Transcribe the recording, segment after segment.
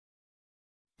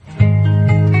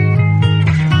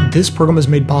This program is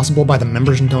made possible by the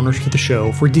members and donors to the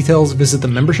show. For details, visit the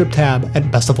membership tab at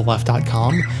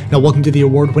bestoftheleft.com. Now, welcome to the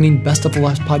award-winning Best of the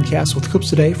Left podcast with clips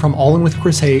today from All In with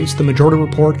Chris Hayes, The Majority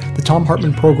Report, The Thom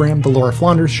Hartmann Program, The Laura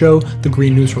Flanders Show, The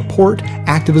Green News Report,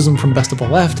 Activism from Best of the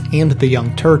Left, and The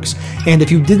Young Turks. And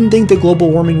if you didn't think that global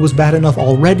warming was bad enough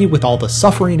already with all the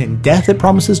suffering and death it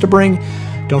promises to bring,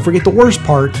 don't forget the worst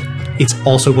part, it's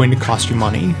also going to cost you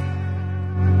money.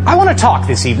 I want to talk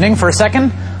this evening for a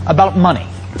second about money.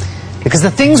 Because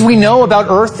the things we know about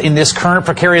Earth in this current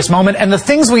precarious moment and the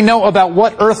things we know about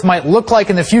what Earth might look like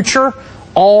in the future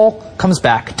all comes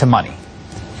back to money.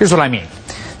 Here's what I mean.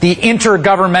 The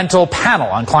Intergovernmental Panel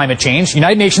on Climate Change,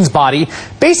 United Nations body,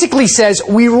 basically says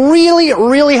we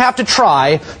really have to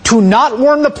try to not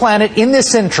warm the planet in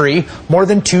this century more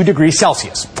than 2 degrees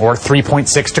Celsius, or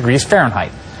 3.6 degrees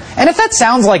Fahrenheit. And if that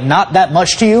sounds like not that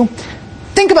much to you,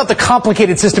 think about the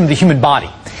complicated system of the human body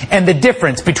and the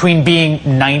difference between being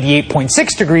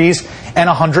 98.6 degrees and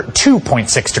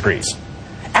 102.6 degrees.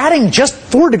 Adding just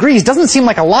 4 degrees doesn't seem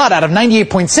like a lot out of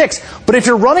 98.6, but if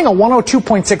you're running a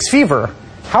 102.6 fever,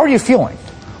 how are you feeling?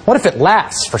 What if it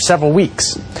lasts for several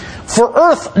weeks? For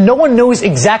Earth, no one knows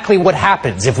exactly what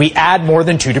happens if we add more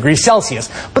than 2 degrees Celsius,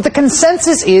 but the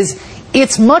consensus is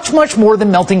it's much more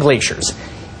than melting glaciers.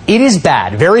 It is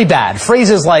bad, very bad.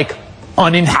 Phrases like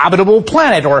uninhabitable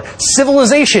planet or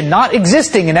civilization not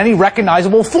existing in any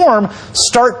recognizable form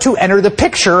start to enter the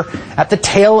picture at the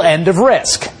tail end of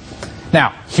risk.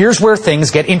 Now, here's where things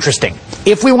get interesting.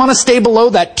 If we want to stay below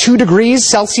that 2 degrees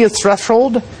Celsius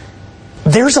threshold,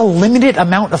 there's a limited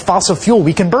amount of fossil fuel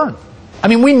we can burn. I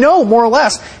mean, we know more or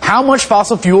less how much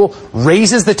fossil fuel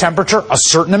raises the temperature a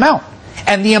certain amount.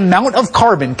 And the amount of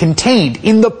carbon contained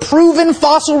in the proven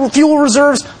fossil fuel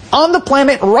reserves on the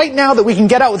planet right now that we can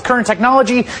get out with current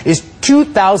technology is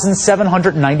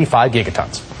 2,795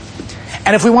 gigatons.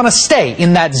 And if we want to stay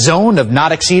in that zone of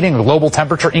not exceeding a global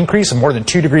temperature increase of more than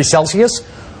 2 degrees Celsius,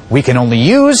 we can only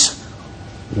use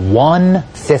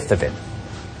 1/5 of it.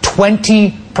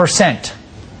 20%.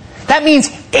 That means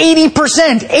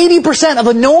 80% of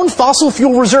the known fossil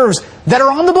fuel reserves that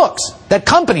are on the books, that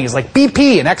companies like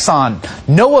BP and Exxon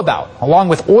know about, along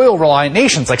with oil-reliant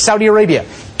nations like Saudi Arabia,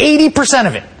 80%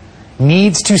 of it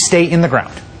needs to stay in the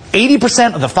ground.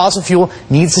 80% of the fossil fuel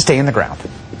needs to stay in the ground.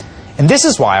 And this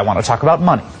is why I want to talk about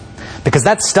money. Because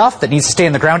that stuff that needs to stay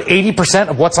in the ground, 80%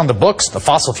 of what's on the books, the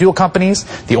fossil fuel companies,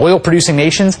 the oil-producing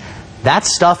nations, that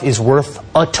stuff is worth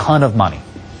a ton of money.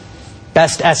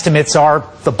 Best estimates are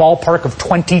the ballpark of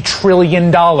 $20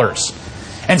 trillion.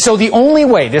 And so the only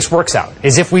way this works out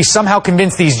is if we somehow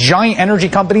convince these giant energy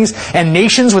companies and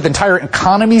nations with entire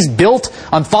economies built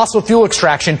on fossil fuel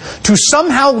extraction to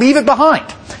somehow leave it behind,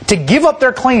 to give up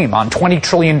their claim on $20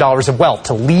 trillion of wealth,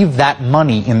 to leave that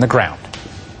money in the ground.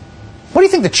 What do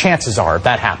you think the chances are of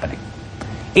that happening?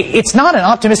 It's not an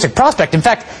optimistic prospect. In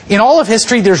fact, in all of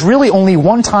history, there's really only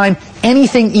one time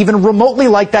anything even remotely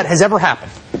like that has ever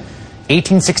happened.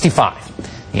 1865,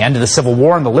 the end of the Civil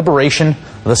War and the liberation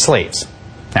of the slaves.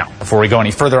 Now, before we go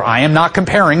any further, I am not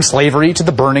comparing slavery to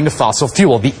the burning of fossil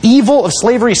fuel. The evil of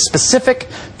slavery is specific,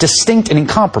 distinct, and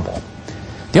incomparable.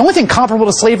 The only thing comparable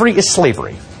to slavery is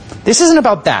slavery. This isn't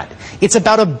about that. It's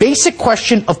about a basic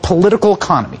question of political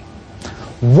economy.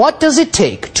 What does it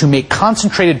take to make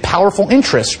concentrated, powerful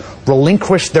interests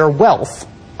relinquish their wealth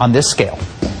on this scale?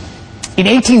 In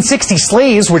 1860,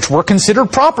 slaves, which were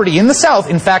considered property in the South,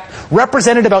 in fact,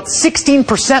 represented about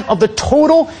 16% of the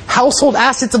total household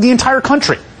assets of the entire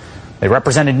country. They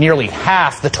represented nearly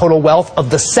half the total wealth of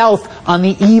the South on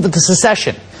the eve of the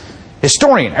secession.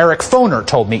 Historian Eric Foner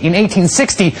told me in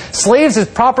 1860, slaves as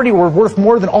property were worth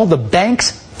more than all the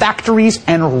banks, factories,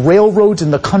 and railroads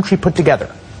in the country put together.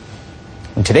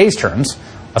 In today's terms,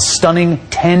 a stunning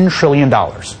 $10 trillion.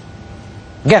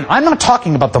 Again, I'm not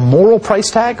talking about the moral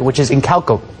price tag, which is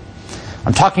incalculable.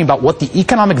 I'm talking about what the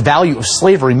economic value of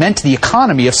slavery meant to the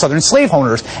economy of Southern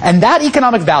slaveholders, and that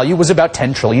economic value was about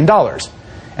 $10 trillion.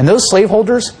 And those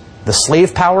slaveholders, the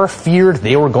slave power, feared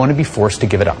they were going to be forced to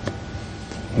give it up.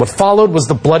 What followed was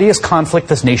the bloodiest conflict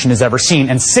this nation has ever seen,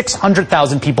 and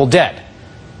 600,000 people dead.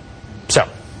 So,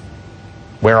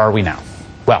 where are we now?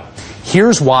 Well,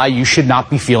 here's why you should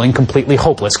not be feeling completely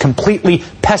hopeless, completely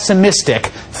pessimistic,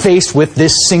 faced with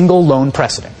this single lone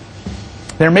precedent.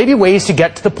 There may be ways to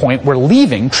get to the point where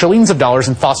leaving trillions of dollars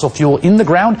in fossil fuel in the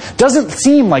ground doesn't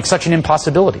seem like such an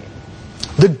impossibility.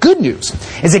 The good news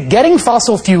is that getting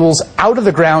fossil fuels out of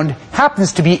the ground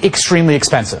happens to be extremely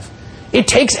expensive. It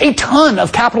takes a ton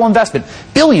of capital investment,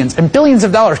 billions and billions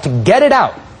of dollars to get it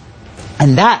out.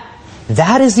 And that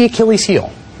is the Achilles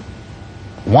heel.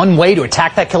 One way to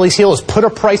attack that Achilles heel is put a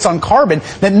price on carbon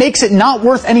that makes it not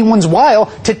worth anyone's while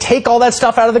to take all that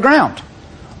stuff out of the ground.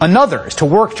 Another is to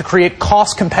work to create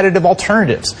cost-competitive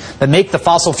alternatives that make the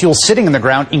fossil fuels sitting in the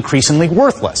ground increasingly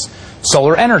worthless.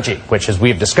 Solar energy, which, as we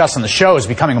have discussed on the show, is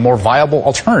becoming a more viable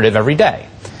alternative every day.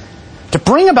 To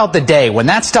bring about the day when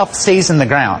that stuff stays in the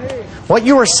ground, what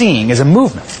you are seeing is a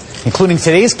movement, including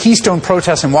today's Keystone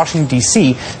protests in Washington,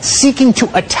 D.C., seeking to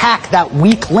attack that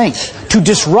weak link, to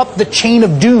disrupt the chain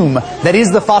of doom that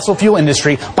is the fossil fuel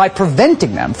industry by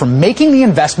preventing them from making the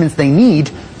investments they need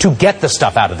to get the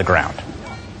stuff out of the ground.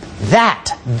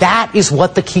 That is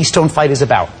what the Keystone fight is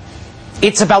about.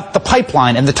 It's about the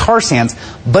pipeline and the tar sands,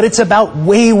 but it's about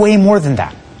way, way more than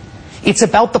that. It's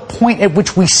about the point at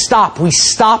which we stop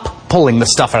pulling the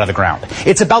stuff out of the ground.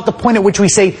 It's about the point at which we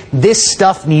say, this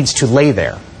stuff needs to lay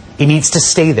there. It needs to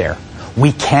stay there.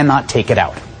 We cannot take it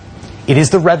out. It is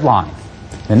the red line.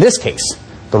 In this case,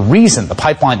 the reason the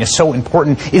pipeline is so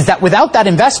important is that without that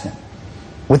investment,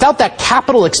 without that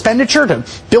capital expenditure to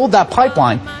build that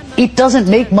pipeline, it doesn't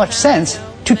make much sense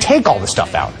to take all the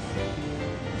stuff out.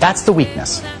 That's the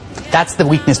weakness. That's the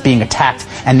weakness being attacked,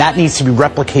 and that needs to be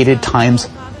replicated times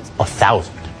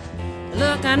 1,000.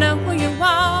 Look, I know who you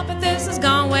are, but this has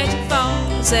gone way too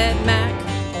far, said Mac.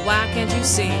 Why can't you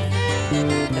see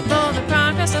that for the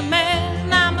progress of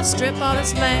man, I must strip all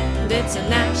this land? It's a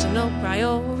national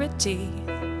priority.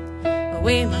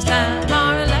 We must have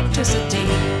our electricity.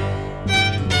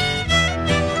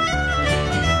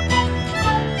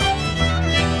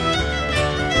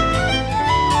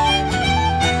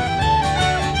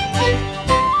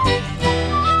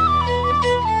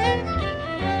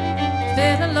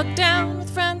 Looked down with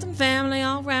friends and family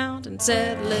all round and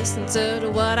said, listen, sir, to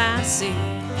what I see.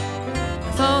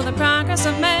 For the progress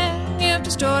of man, you've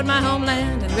destroyed my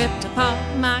homeland and ripped apart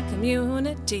my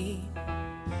community.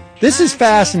 This is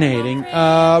fascinating.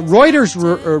 Reuters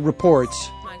reports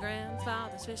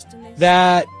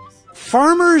that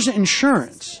Farmers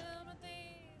Insurance,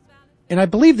 and I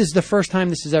believe this is the first time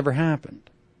this has ever happened,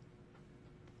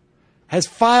 has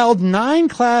filed 9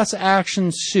 class action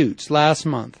suits last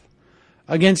month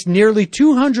against nearly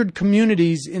 200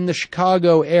 communities in the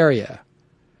Chicago area,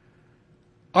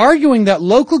 arguing that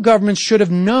local governments should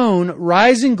have known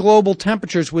rising global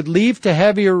temperatures would lead to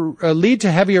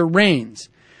heavier rains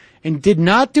and did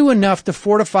not do enough to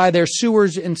fortify their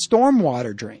sewers and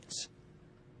stormwater drains.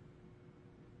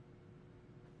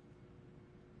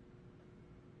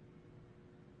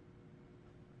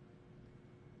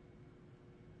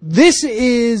 This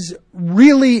is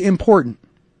really important,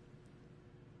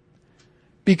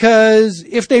 because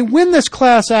if they win this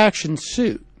class action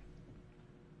suit,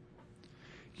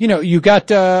 you got,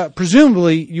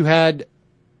 presumably you had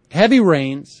heavy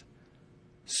rains,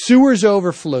 sewers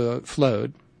overflowed,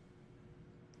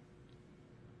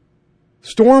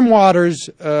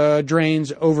 stormwaters,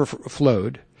 drains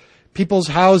overflowed, people's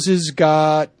houses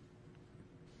got,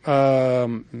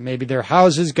 maybe their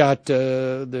houses got,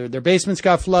 their basements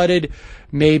got flooded,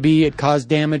 maybe it caused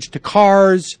damage to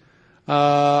cars,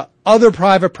 other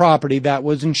private property that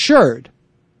was insured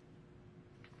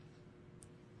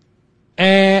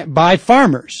and by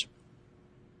farmers.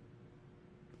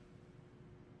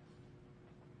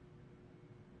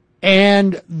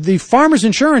 And the farmers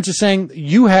insurance is saying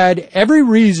you had every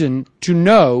reason to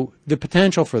know the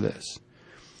potential for this,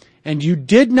 and you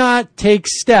did not take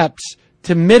steps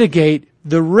to mitigate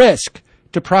the risk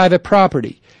to private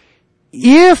property.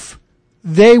 If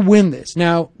they win this.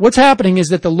 Now, what's happening is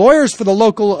that the lawyers for the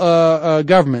local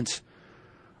governments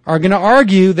are going to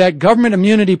argue that government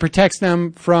immunity protects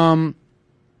them from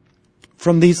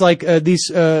these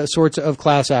sorts of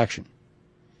class action.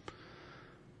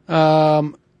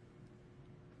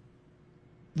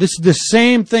 This is the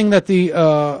same thing that the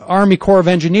Army Corps of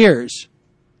Engineers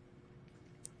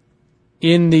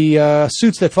in the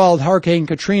suits that followed Hurricane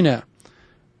Katrina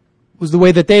was the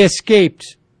way that they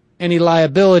escaped any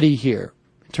liability here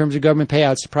in terms of government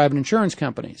payouts to private insurance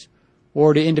companies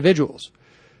or to individuals.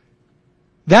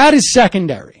 That is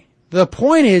secondary. The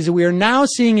point is we are now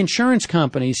seeing insurance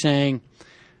companies saying,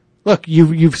 look,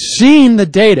 you've seen the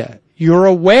data. You're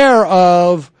aware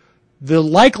of the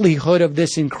likelihood of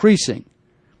this increasing,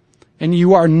 and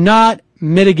you are not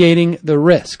mitigating the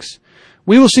risks.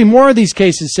 We will see more of these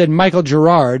cases, said Michael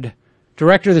Gerard,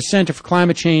 director of the Center for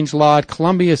Climate Change Law at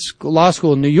Columbia Law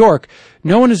School in New York.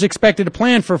 No one is expected to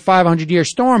plan for a 500-year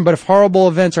storm, but if horrible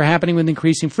events are happening with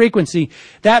increasing frequency,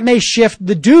 that may shift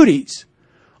the duties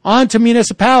onto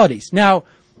municipalities. Now,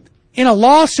 in a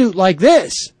lawsuit like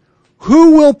this,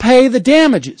 who will pay the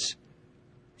damages?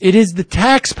 It is the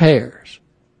taxpayers.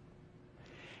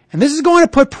 And this is going to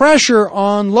put pressure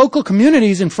on local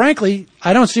communities, and frankly,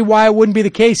 I don't see why it wouldn't be the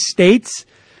case, states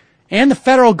and the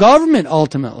federal government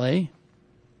ultimately,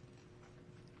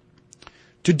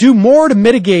 to do more to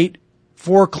mitigate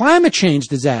for climate change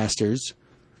disasters,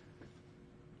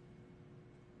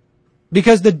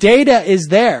 because the data is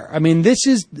there. I mean, this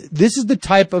is the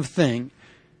type of thing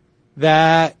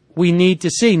that we need to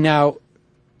see. Now,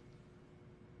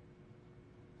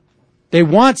 they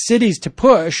want cities to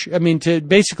push, to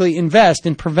basically invest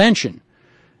in prevention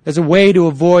as a way to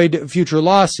avoid future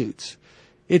lawsuits.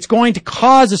 It's going to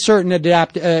cause a certain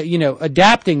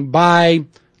adapting by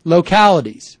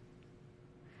localities.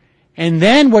 And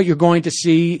then what you're going to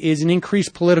see is an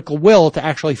increased political will to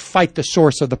actually fight the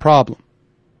source of the problem.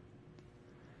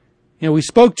 We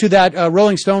spoke to that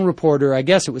Rolling Stone reporter, I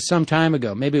guess it was some time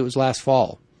ago, maybe it was last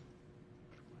fall,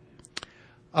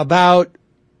 about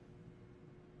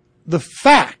the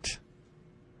fact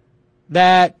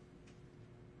that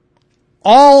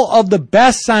all of the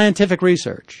best scientific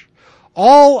research,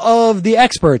 all of the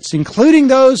experts, including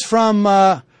those from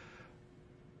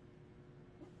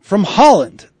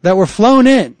Holland that were flown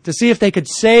in to see if they could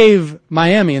save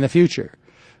Miami in the future,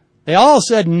 they all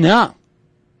said no,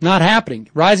 not happening.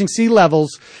 Rising sea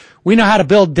levels, we know how to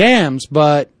build dams,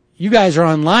 but you guys are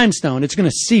on limestone. It's going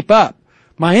to seep up.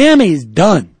 Miami is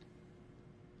done.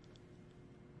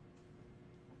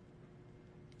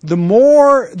 The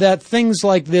more that things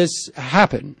like this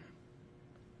happen,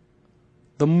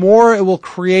 the more it will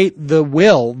create the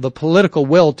political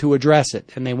will to address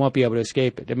it, and they won't be able to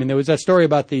escape it. There was that story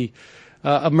about the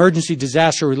emergency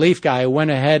disaster relief guy who went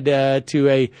ahead to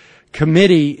a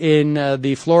committee in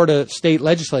the Florida state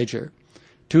legislature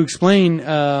to explain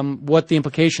what the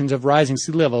implications of rising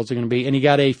sea levels are going to be, and he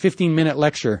got a 15-minute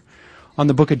lecture on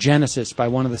the book of Genesis by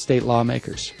one of the state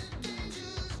lawmakers.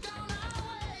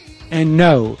 And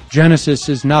no, Genesis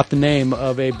is not the name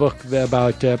of a book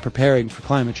about preparing for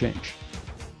climate change.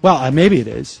 Well, maybe it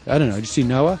is. I don't know. Did you see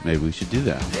Noah? Maybe we should do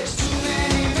that.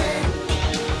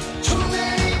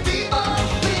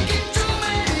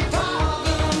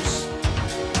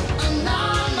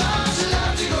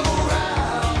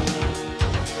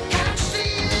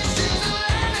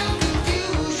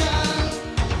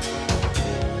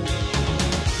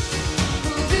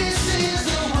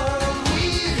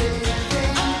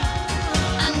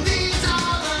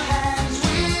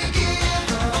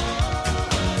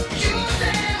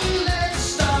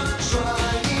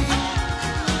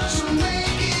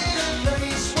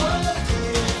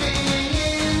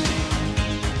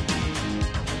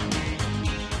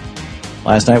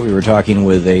 Last night we were talking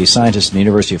with a scientist in the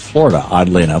University of Florida,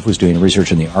 oddly enough, who's doing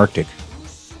research in the Arctic.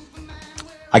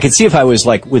 I could see if I was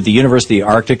with the University of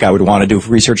the Arctic, I would want to do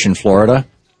research in Florida.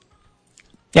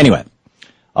 Anyway,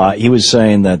 he was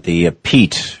saying that the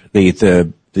peat, the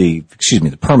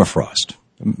permafrost,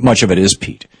 much of it is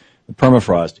peat. The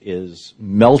permafrost is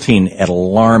melting at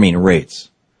alarming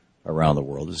rates around the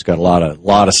world. It's got a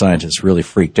lot of scientists really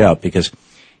freaked out because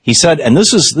he said, and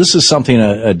this is something,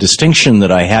 a distinction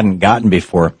that I hadn't gotten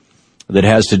before that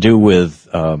has to do with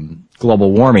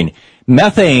global warming.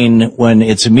 Methane, when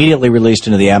it's immediately released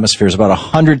into the atmosphere, is about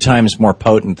 100 times more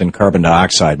potent than carbon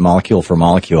dioxide, molecule for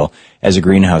molecule, as a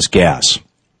greenhouse gas.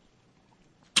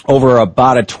 Over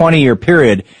about a 20-year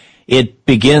period, it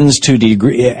begins to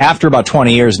degrade. After about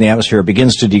 20 years in the atmosphere, it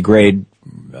begins to degrade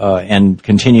and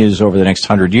continues over the next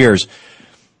 100 years.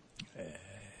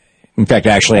 In fact,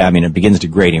 actually, it begins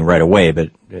degrading right away,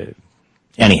 but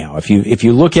anyhow, if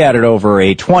you look at it over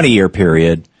a 20-year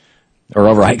period, or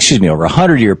over a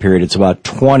 100-year period, it's about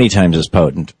 20 times as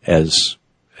potent as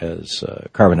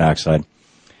carbon dioxide.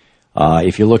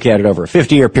 If you look at it over a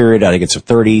 50-year period, I think it's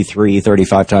 33,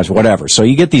 35 times, whatever. So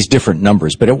you get these different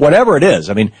numbers, but whatever it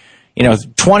is,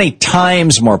 20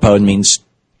 times more potent means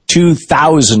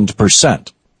 2,000%.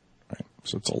 Right?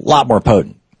 So it's a lot more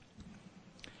potent.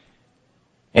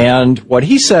 And what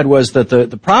he said was that the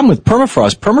problem with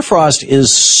permafrost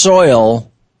is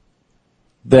soil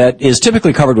that is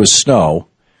typically covered with snow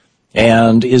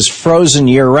and is frozen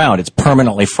year-round. It's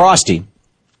permanently frosty.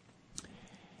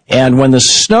 And when the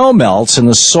snow melts and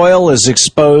the soil is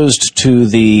exposed to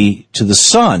the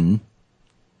sun,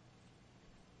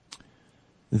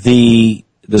 the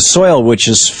soil which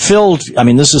is filled,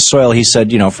 this is soil, he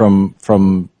said,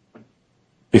 from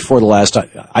before the last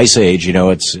ice age,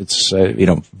 it's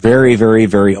very, very,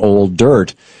 very old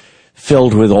dirt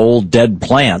filled with old dead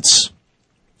plants,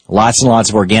 lots and lots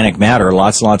of organic matter,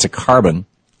 lots and lots of carbon.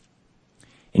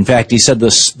 In fact, he said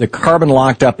the carbon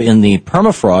locked up in the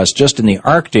permafrost, just in the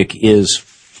Arctic, is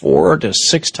 4 to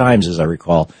 6 times, as I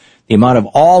recall, the amount of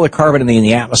all the carbon in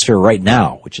the atmosphere right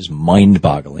now, which is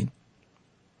mind-boggling.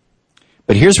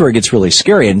 But here's where it gets really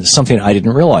scary, and it's something I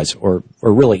didn't realize, or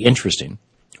really interesting,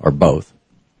 or both.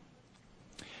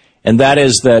 And that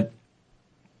is that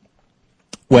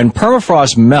when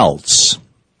permafrost melts,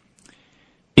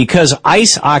 because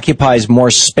ice occupies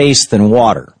more space than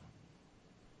water.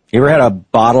 You ever had a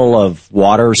bottle of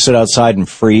water sit outside and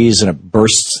freeze, and it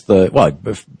bursts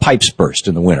pipes burst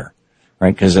in the winter,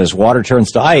 right? Because as water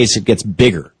turns to ice, it gets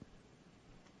bigger.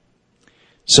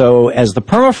 So as the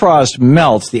permafrost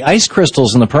melts, the ice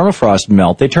crystals in the permafrost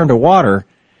melt, they turn to water,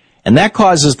 and that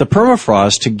causes the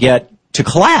permafrost to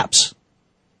collapse.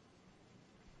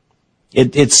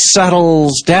 It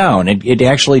settles down. It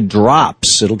actually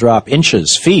drops. It'll drop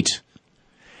inches, feet.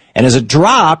 And as it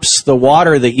drops, the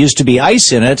water that used to be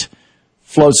ice in it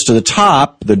floats to the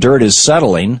top. The dirt is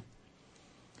settling,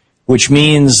 which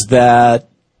means that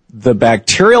the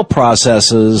bacterial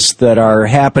processes that are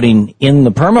happening in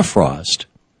the permafrost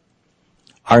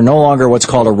are no longer what's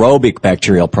called aerobic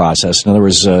bacterial process. In other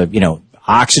words,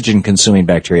 oxygen-consuming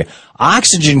bacteria.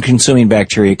 Oxygen-consuming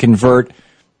bacteria convert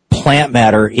plant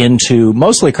matter into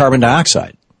mostly carbon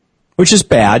dioxide, which is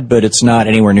bad, but it's not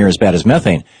anywhere near as bad as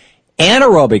methane.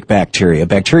 Anaerobic bacteria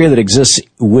that exists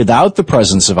without the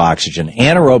presence of oxygen,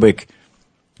 anaerobic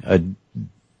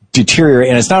deteriorate,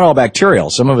 and it's not all bacterial.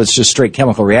 Some of it's just straight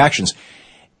chemical reactions.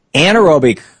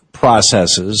 Anaerobic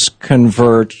processes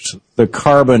convert the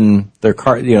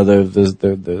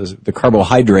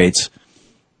carbohydrates,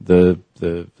 the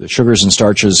sugars and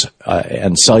starches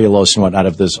and cellulose and whatnot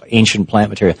of this ancient plant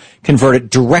material, convert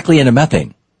it directly into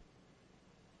methane.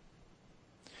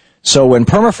 So when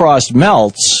permafrost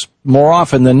melts, more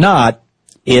often than not,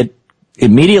 it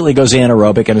immediately goes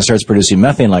anaerobic and it starts producing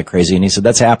methane like crazy. And he said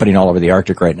that's happening all over the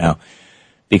Arctic right now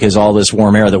because all this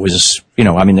warm air that was,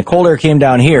 the cold air came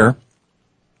down here,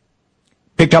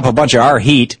 picked up a bunch of our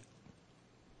heat.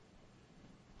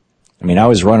 I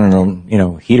was running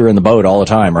a, heater in the boat all the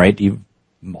time, right?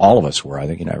 All of us were, I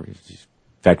think, in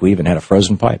fact, we even had a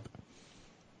frozen pipe.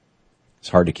 It's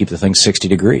hard to keep the thing 60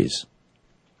 degrees.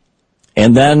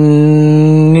 And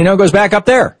then, it goes back up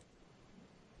there.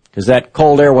 Because that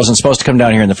cold air wasn't supposed to come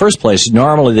down here in the first place.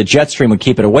 Normally the jet stream would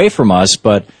keep it away from us,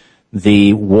 but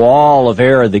the wall of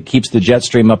air that keeps the jet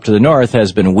stream up to the north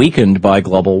has been weakened by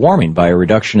global warming, by a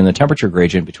reduction in the temperature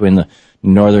gradient between the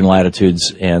northern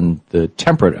latitudes and the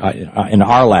temperate, in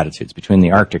our latitudes, between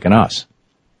the Arctic and us.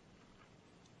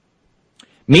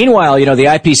 Meanwhile, the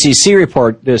IPCC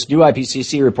report, this new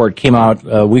IPCC report came out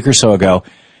a week or so ago,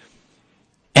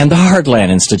 and the Heartland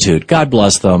Institute, God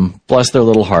bless them, bless their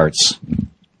little hearts.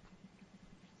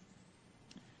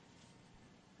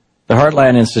 The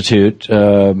Heartland Institute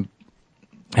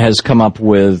has come up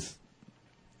with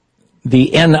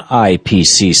the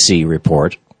NIPCC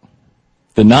report,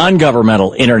 the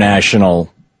Non-Governmental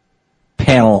International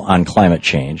Panel on Climate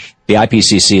Change. The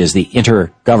IPCC is the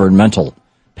Intergovernmental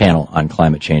Panel on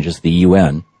Climate Change, it's the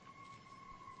UN.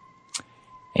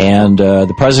 And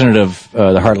the president of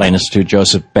the Heartland Institute,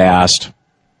 Joseph Bast,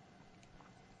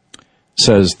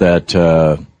 says that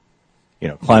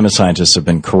climate scientists have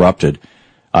been corrupted.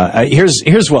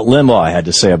 Here's what Limbaugh had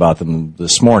to say about them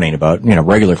this morning about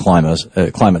regular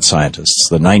climate scientists,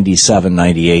 the 97,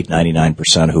 98,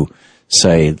 99% who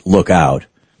say look out.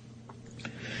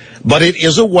 But it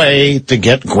is a way to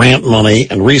get grant money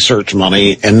and research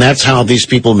money, and that's how these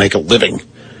people make a living.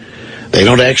 They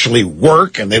don't actually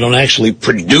work, and they don't actually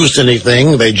produce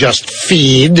anything. They just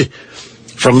feed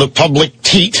from the public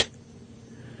teat.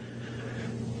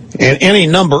 And any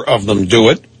number of them do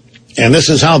it, and this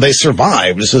is how they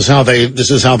survive. This is how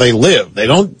they live. They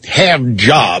don't have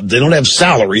jobs. They don't have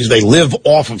salaries. They live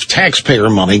off of taxpayer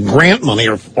money, grant money,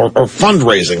 or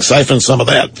fundraising. Siphon some of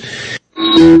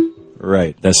that.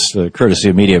 Right. That's courtesy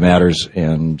of Media Matters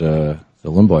and the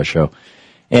Limbaugh Show.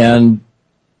 And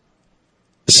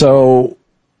so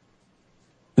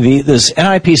this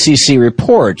NIPCC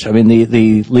report,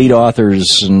 the lead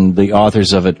authors and the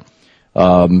authors of it,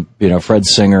 Fred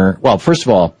Singer. Well, first of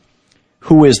all,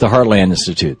 who is the Heartland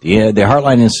Institute? The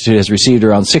Heartland Institute has received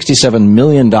around $67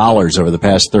 million over the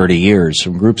past 30 years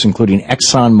from groups including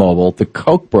ExxonMobil, the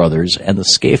Koch brothers, and the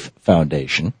Scaife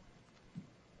Foundation.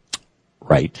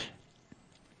 Right.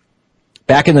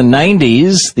 Back in the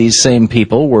 90s, these same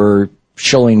people were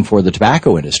shilling for the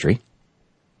tobacco industry.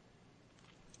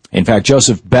 In fact,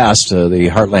 Joseph Best, the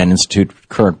Heartland Institute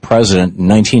current president in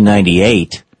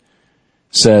 1998,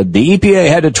 said the EPA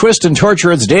had to twist and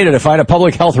torture its data to find a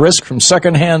public health risk from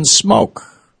secondhand smoke.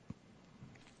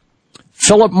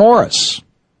 Philip Morris,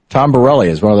 Tom Borelli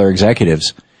is one of their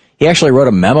executives. He actually wrote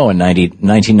a memo in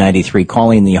 1993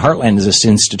 calling the Heartland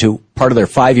Institute part of their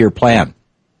 5-year plan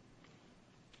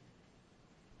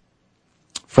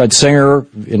Fred Singer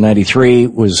in 93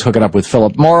 was hooking up with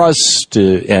Philip Morris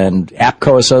and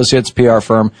APCO Associates, PR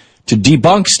firm, to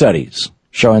debunk studies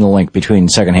showing the link between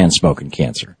secondhand smoke and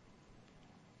cancer.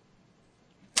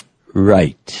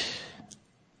 Right.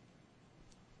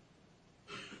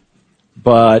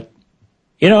 But,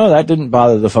 that didn't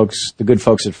bother the good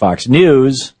folks at Fox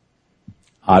News,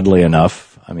 oddly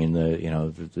enough. I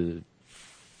mean,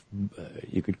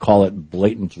 you could call it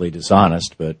blatantly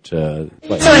dishonest, but... So an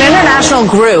international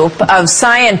group of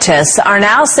scientists are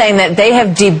now saying that they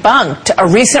have debunked a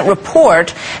recent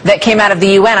report that came out of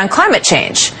the UN on climate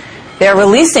change. They're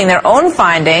releasing their own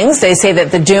findings. They say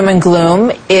that the doom and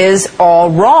gloom is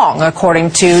all wrong,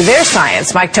 according to their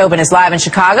science. Mike Tobin is live in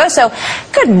Chicago, so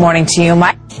good morning to you,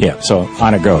 Mike. Yeah, so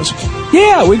on it goes.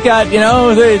 Yeah, we've got,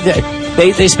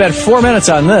 They spent 4 minutes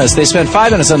on this. They spent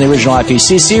 5 minutes on the original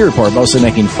IPCC report, mostly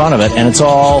making fun of it, and it's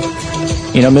all,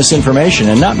 misinformation,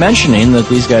 and not mentioning that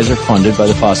these guys are funded by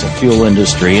the fossil fuel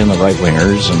industry and the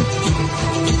right-wingers,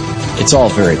 and it's all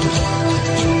very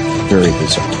bizarre. Very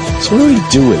bizarre. So what do we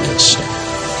do with this stuff?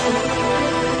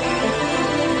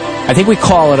 I think we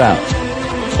call it out,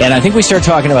 and I think we start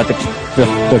talking about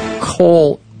the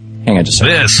coal... Hang on just a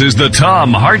second. This is the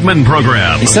Thom Hartmann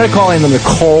Program. Instead of calling them the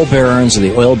coal barons or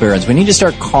the oil barons, we need to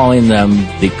start calling them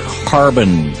the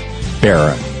carbon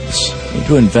barons. We need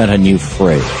to invent a new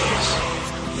phrase.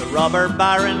 The rubber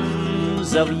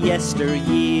barons of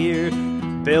yesteryear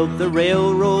built the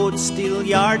railroads, steel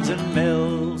yards, and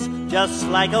mills. Just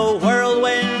like a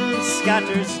whirlwind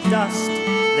scatters dust,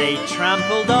 they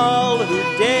trampled all who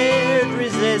dared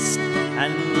resist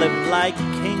and lived like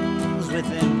kings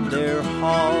within their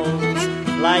halls,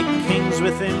 like kings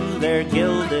within their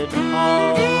gilded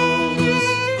halls.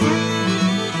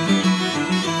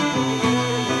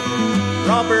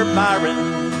 Robber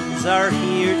barons are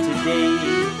here today.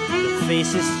 The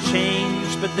faces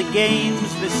change, but the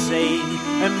game's the same.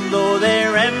 And though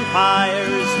their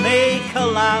empires may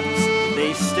collapse,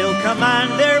 they still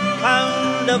command their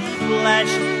pound of flesh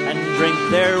and drink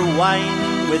their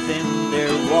wine within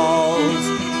their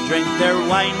walls. Drink their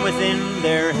wine within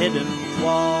their hidden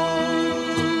walls.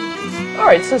 All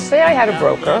right, so say I had a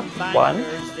broker, one,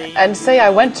 and say I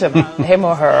went to him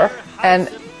or her and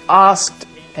asked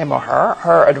him or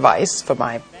her advice for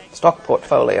my stock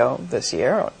portfolio this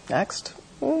year or next.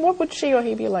 What would she or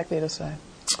he be likely to say?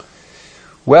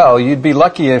 Well, you'd be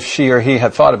lucky if she or he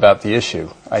had thought about the issue.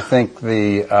 I think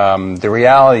the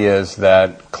reality is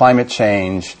that climate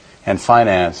change and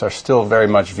finance are still very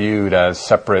much viewed as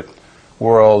separate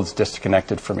worlds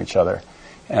disconnected from each other.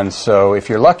 And so if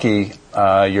you're lucky,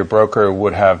 your broker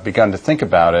would have begun to think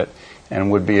about it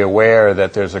and would be aware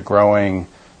that there's a growing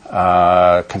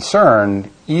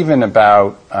concern even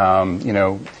about,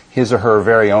 his or her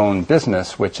very own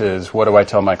business, which is what do I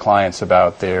tell my clients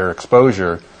about their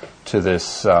exposure to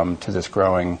this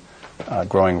growing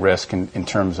risk in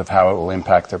terms of how it will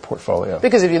impact their portfolio.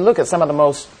 Because if you look at some of the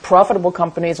most profitable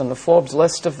companies on the Forbes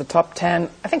list of the top 10,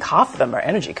 I think half of them are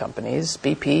energy companies.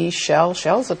 BP, Shell.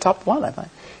 Shell's the top one, I think.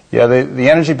 Yeah, the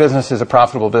energy business is a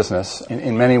profitable business.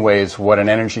 In many ways, what an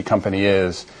energy company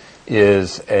is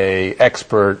a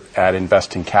expert at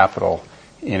investing capital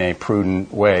in a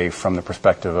prudent way from the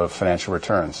perspective of financial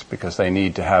returns, because they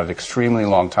need to have extremely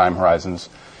long time horizons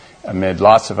amid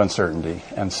lots of uncertainty.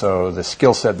 And so the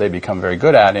skill set they become very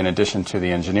good at, in addition to the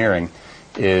engineering,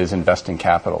 is investing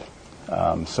capital.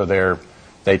 So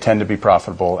they tend to be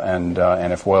profitable, and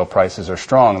if oil prices are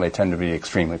strong, they tend to be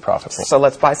extremely profitable. So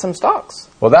let's buy some stocks.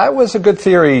 Well, that was a good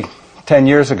theory 10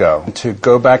 years ago. To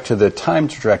go back to the time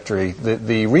trajectory,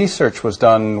 the research was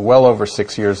done well over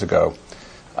 6 years ago.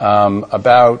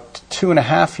 About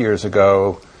 2.5 years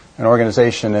ago, an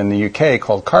organization in the UK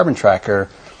called Carbon Tracker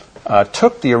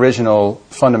took the original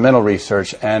fundamental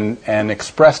research and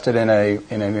expressed it in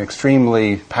an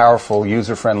extremely powerful,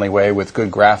 user-friendly way with good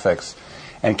graphics,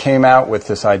 and came out with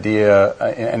this idea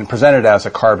and presented it as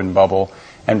a carbon bubble,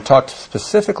 and talked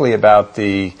specifically about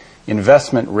the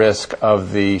investment risk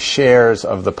of the shares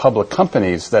of the public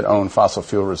companies that own fossil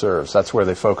fuel reserves. That's where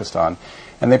they focused on.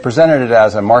 And they presented it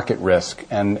as a market risk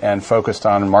and focused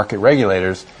on market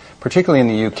regulators, particularly in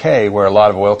the UK, where a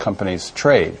lot of oil companies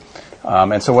trade.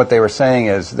 And so what they were saying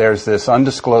is there's this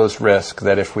undisclosed risk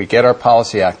that if we get our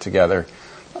policy act together,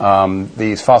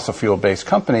 these fossil fuel-based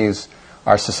companies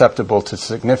are susceptible to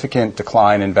significant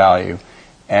decline in value.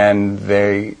 And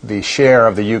the share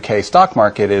of the UK stock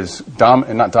market is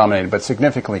not dominated, but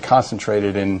significantly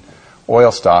concentrated in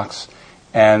oil stocks.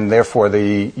 And therefore,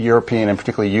 the European and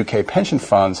particularly UK pension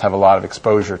funds have a lot of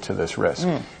exposure to this risk.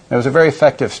 It was a very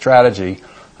effective strategy.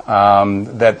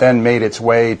 that then made its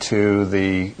way to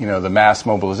the mass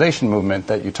mobilization movement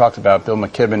that you talked about. Bill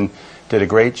McKibben did a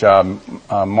great job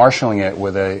marshaling it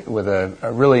with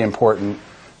a really important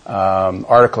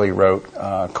article he wrote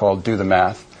called "Do the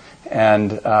Math,"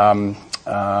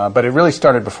 but it really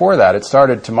started before that. It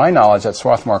started, to my knowledge, at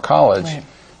Swarthmore College,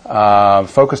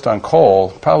 focused on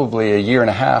coal, probably a year and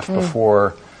a half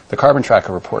before the Carbon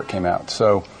Tracker report came out.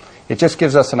 So it just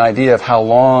gives us an idea of how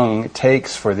long it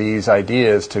takes for these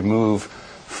ideas to move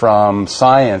from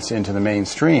science into the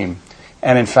mainstream.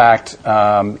 And in fact,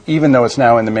 even though it's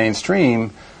now in the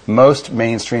mainstream, most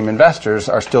mainstream investors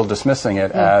are still dismissing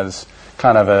it as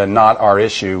kind of a not our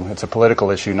issue. It's a political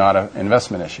issue, not an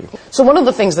investment issue. So one of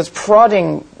the things that's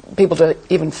prodding people to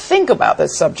even think about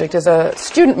this subject is a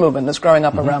student movement that's growing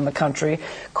up around the country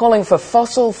calling for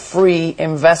fossil-free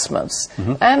investments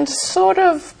and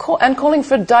calling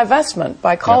for divestment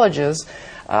by colleges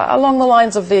along the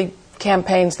lines of the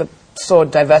campaigns that saw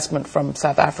divestment from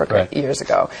South Africa years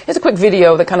ago. Here's a quick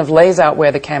video that kind of lays out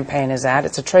where the campaign is at.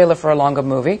 It's a trailer for a longer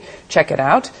movie. Check it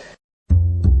out.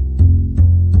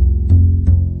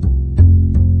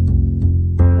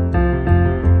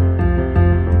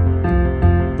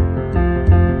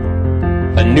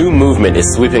 A new movement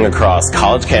is sweeping across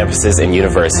college campuses and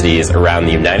universities around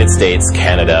the United States,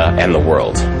 Canada, and the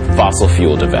world. Fossil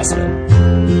fuel divestment.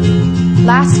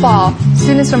 Last fall,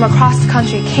 students from across the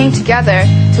country came together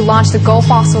to launch the Go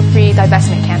Fossil Free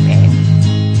divestment campaign.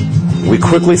 We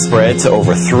quickly spread to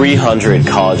over 300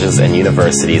 colleges and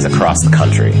universities across the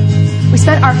country. We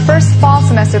spent our first fall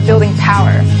semester building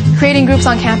power, creating groups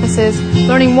on campuses,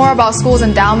 learning more about schools'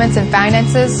 endowments and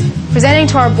finances, presenting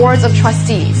to our boards of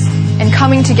trustees, and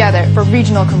coming together for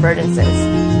regional convergences.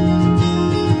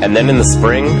 And then in the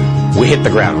spring, we hit the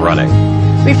ground running.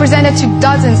 We presented to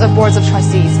dozens of boards of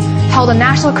trustees, held a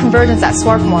national convergence at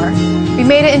Swarthmore. We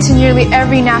made it into nearly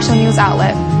every national news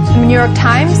outlet, from the New York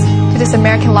Times to This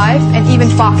American Life and even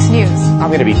Fox News. I'm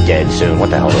going to be dead soon.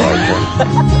 What the hell do I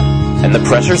do? And the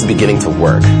pressure's beginning to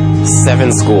work.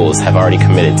 7 schools have already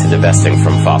committed to divesting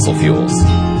from fossil fuels.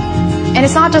 And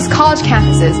it's not just college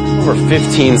campuses. Over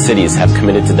 15 cities have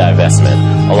committed to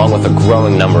divestment, along with a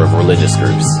growing number of religious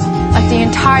groups. Like the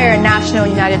entire National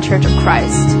United Church of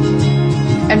Christ.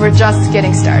 And we're just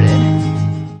getting started.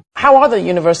 How are the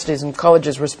universities and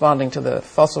colleges responding to the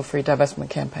fossil-free divestment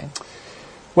campaign?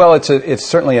 Well, it's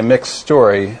certainly a mixed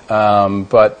story,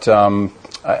 but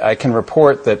I can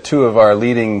report that 2 of our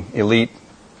leading elite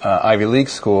Ivy League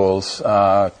schools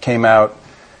came out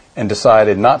and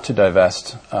decided not to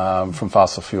divest from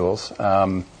fossil fuels.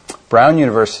 Brown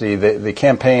University, the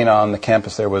campaign on the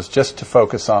campus there was just to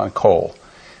focus on coal,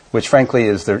 which frankly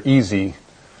is their easy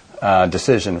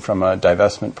decision from a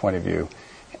divestment point of view.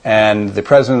 And the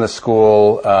president of the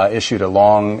school issued a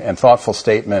long and thoughtful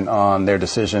statement on their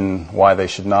decision why they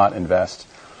should not invest.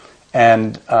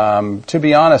 And to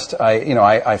be honest,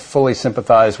 I fully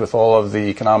sympathize with all of the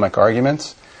economic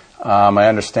arguments. I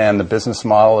understand the business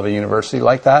model of a university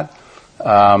like that.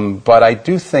 But I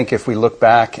do think if we look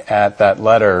back at that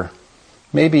letter,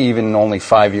 maybe even only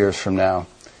 5 years from now,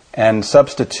 and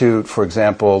substitute, for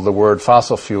example, the word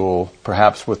fossil fuel,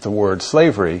 perhaps with the word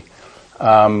slavery,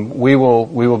 we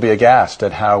will be aghast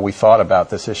at how we thought about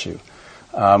this issue.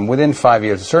 Within 5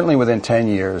 years, certainly within 10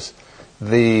 years,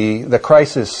 the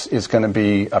crisis is going to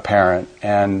be apparent.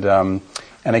 And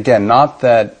again, not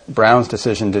that Brown's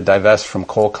decision to divest from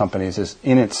coal companies is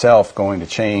in itself going to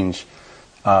change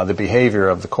the behavior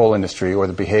of the coal industry or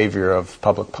the behavior of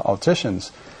public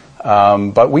politicians.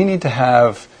 But we need to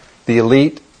have the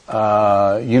elite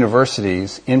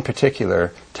universities, in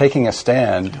particular, taking a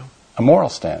stand, a moral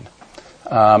stand.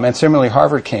 And similarly,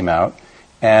 Harvard came out,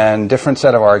 and different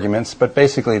set of arguments, but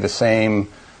basically the same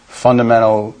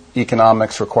fundamental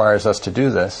economics requires us to do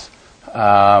this,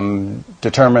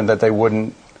 determined that they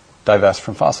wouldn't divest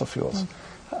from fossil fuels.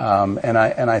 And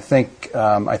I think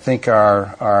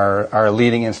our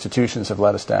leading institutions have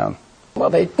let us down. Well,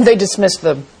 they dismissed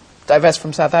the divest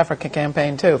from South Africa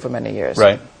campaign too for many years.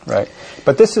 Right.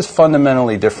 But this is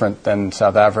fundamentally different than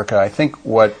South Africa. I think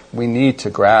what we need to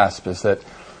grasp is that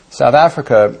South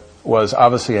Africa was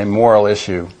obviously a moral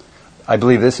issue. I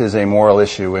believe this is a moral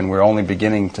issue, and we're only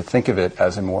beginning to think of it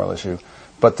as a moral issue.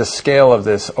 But the scale of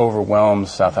this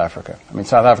overwhelms South Africa. I mean,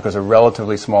 South Africa is a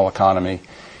relatively small economy,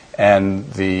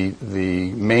 and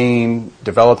the main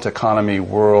developed economy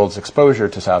world's exposure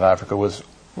to South Africa was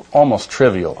almost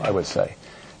trivial, I would say.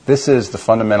 This is the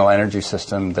fundamental energy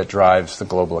system that drives the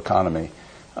global economy,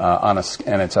 and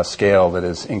it's a scale that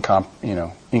is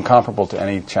incomparable to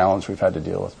any challenge we've had to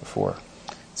deal with before.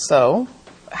 So,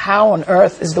 how on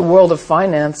earth is the world of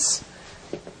finance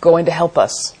going to help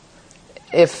us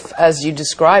if, as you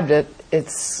described it,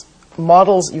 it's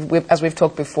models, as we've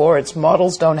talked before, it's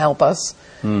models don't help us.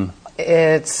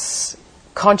 It's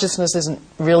consciousness isn't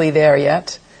really there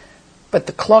yet, but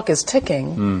the clock is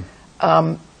ticking.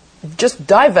 Just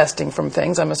divesting from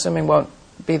things, I'm assuming, won't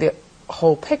be the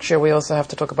whole picture. We also have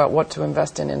to talk about what to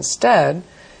invest in instead.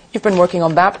 You've been working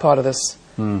on that part of this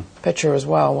picture as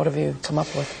well. What have you come up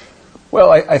with?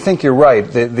 Well, I think you're right.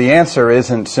 The answer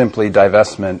isn't simply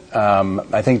divestment.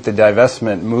 I think the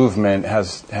divestment movement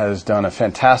has done a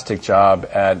fantastic job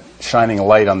at shining a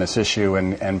light on this issue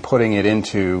and putting it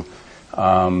into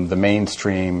the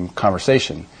mainstream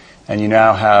conversation. And you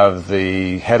now have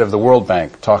the head of the World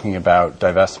Bank talking about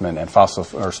divestment and fossil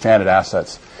or stranded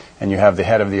assets, and you have the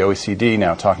head of the OECD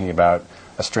now talking about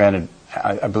a stranded,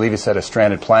 I believe he said a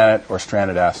stranded planet or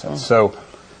stranded assets. So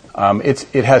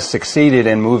it has succeeded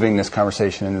in moving this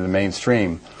conversation into the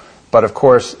mainstream. But of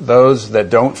course, those that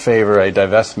don't favor a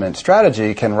divestment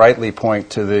strategy can rightly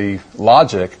point to the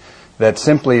logic that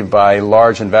simply by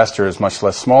large investors, much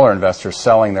less smaller investors,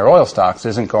 selling their oil stocks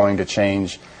isn't going to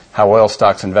change how oil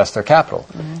stocks invest their capital.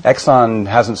 Exxon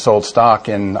hasn't sold stock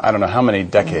in I don't know how many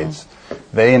decades.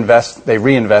 They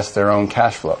reinvest their own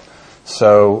cash flow.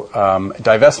 So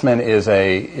divestment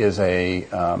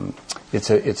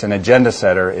it's an agenda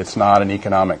setter. It's not an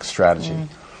economic strategy.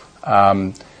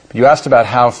 You asked about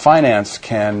how finance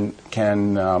can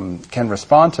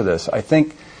respond to this. I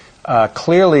think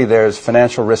clearly there's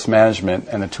financial risk management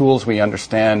and the tools we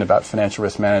understand about financial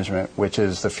risk management, which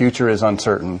is the future is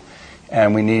uncertain,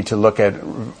 and we need to look at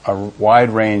a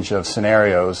wide range of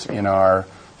scenarios in our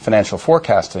financial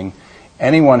forecasting.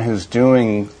 Anyone who's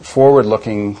doing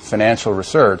forward-looking financial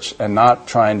research and not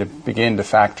trying to begin to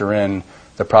factor in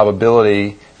the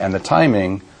probability and the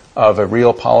timing of a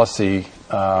real policy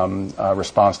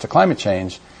response to climate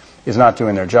change is not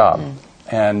doing their job.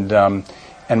 And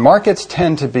markets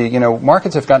tend to be,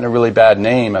 markets have gotten a really bad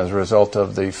name as a result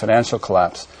of the financial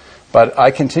collapse. But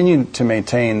I continue to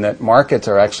maintain that markets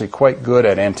are actually quite good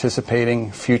at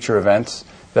anticipating future events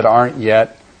that aren't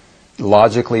yet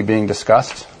logically being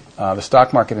discussed. The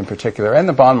stock market in particular and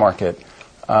the bond market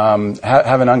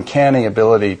have an uncanny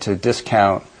ability to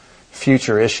discount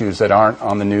future issues that aren't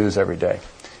on the news every day.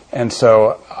 And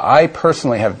so I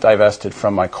personally have divested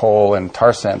from my coal and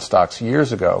tar sand stocks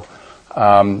years ago,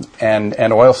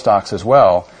 and oil stocks as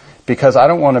well, because I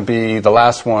don't want to be the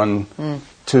last one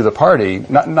to the party,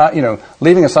 not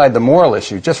leaving aside the moral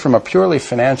issue, just from a purely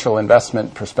financial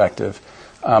investment perspective.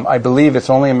 I believe it's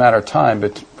only a matter of time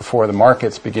before the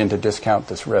markets begin to discount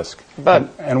this risk. But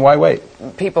and why wait?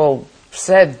 People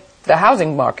said the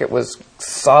housing market was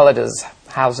solid as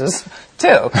houses,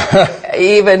 too.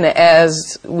 Even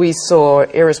as we saw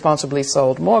irresponsibly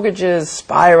sold mortgages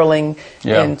spiraling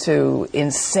into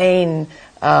insane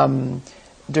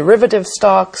derivative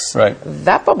stocks. Right.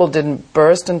 That bubble didn't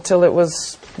burst until it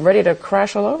was ready to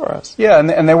crash all over us. Yeah,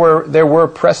 and there were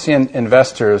prescient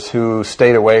investors who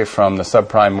stayed away from the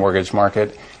subprime mortgage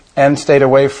market and stayed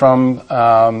away from,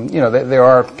 there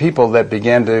are people that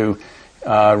began to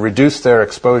reduce their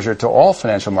exposure to all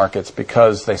financial markets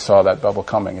because they saw that bubble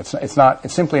coming. It's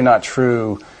simply not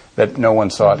true that no one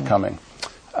saw it coming.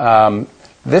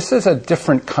 This is a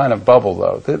different kind of bubble,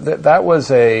 though. That was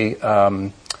a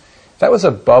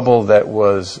bubble that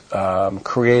was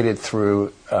created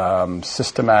through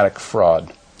systematic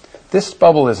fraud. This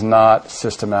bubble is not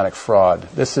systematic fraud.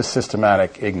 This is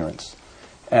systematic ignorance,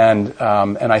 and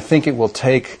I think it will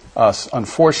take us,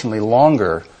 unfortunately,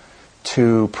 longer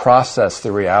to process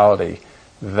the reality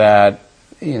that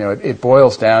it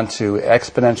boils down to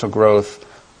exponential growth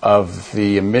of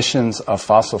the emissions of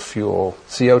fossil fuel,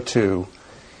 CO2,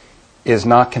 is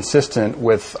not consistent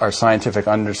with our scientific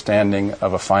understanding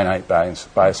of a finite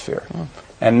biosphere.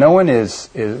 And no one there's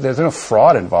no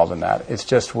fraud involved in that. It's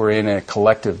just we're in a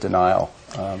collective denial.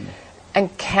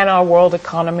 And can our world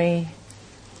economy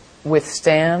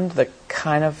withstand the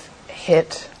kind of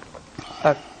hit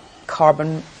a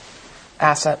carbon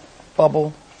asset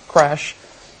bubble crash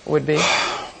would be?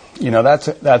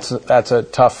 That's a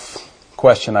tough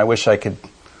question. I wish I could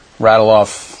rattle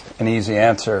off an easy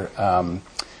answer.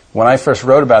 When I first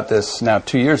wrote about this now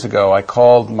 2 years ago, I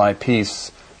called my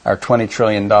piece our $20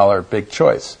 trillion big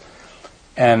choice.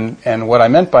 And what I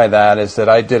meant by that is that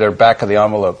I did a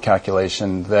back-of-the-envelope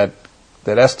calculation that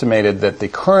estimated that the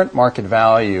current market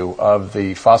value of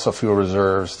the fossil fuel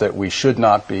reserves that we should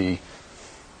not be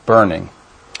burning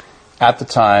at the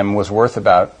time was worth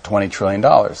about $20 trillion.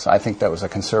 I think that was a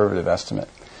conservative estimate.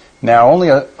 Now,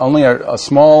 only a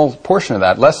small portion of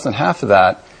that, less than half of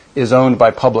that, is owned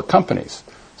by public companies.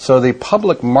 So the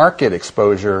public market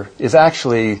exposure is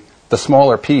actually the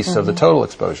smaller piece of the total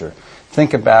exposure.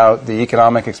 think about the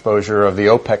economic exposure of the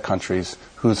OPEC countries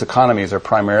whose economies are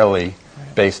primarily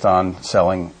based on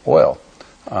selling oil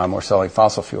or selling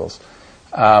fossil fuels.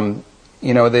 The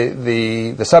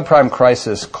subprime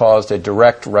crisis caused a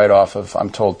direct write-off of, I'm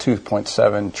told,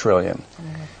 $2.7 trillion.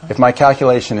 If my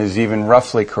calculation is even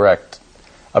roughly correct,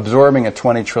 absorbing a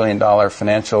 $20 trillion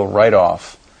financial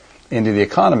write-off into the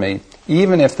economy,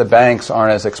 even if the banks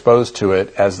aren't as exposed to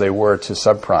it as they were to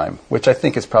subprime, which I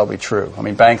think is probably true. I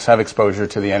mean, banks have exposure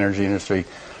to the energy industry,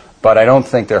 but I don't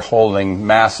think they're holding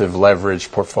massive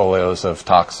leverage portfolios of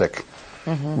toxic,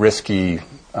 risky,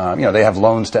 they have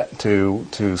loans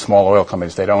to small oil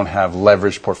companies. They don't have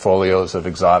leveraged portfolios of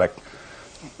exotic,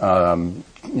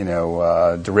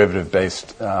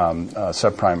 derivative-based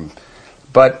subprime.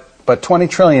 But 20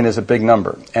 trillion is a big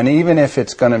number. And even if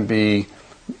it's going to be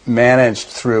managed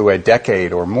through a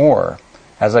decade or more,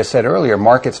 as I said earlier,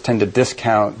 markets tend to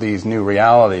discount these new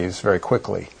realities very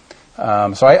quickly.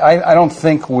 So I don't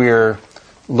think we're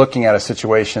looking at a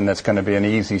situation that's going to be an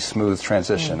easy, smooth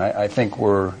transition. I think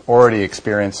we're already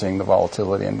experiencing the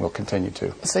volatility and will continue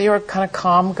to. So you're a kind of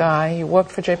calm guy. You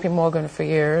worked for J.P. Morgan for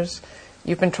years.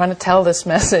 You've been trying to tell this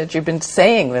message. You've been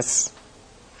saying this,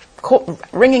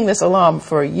 ringing this alarm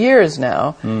for years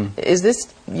now. Is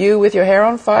this you with your hair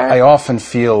on fire? I often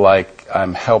feel like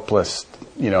I'm helpless.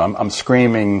 I'm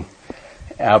screaming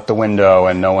out the window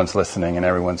and no one's listening and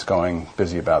everyone's going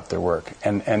busy about their work.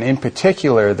 And in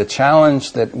particular, the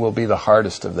challenge that will be the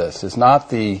hardest of this is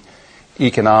not the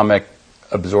economic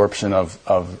absorption of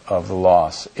the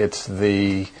loss. It's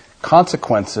the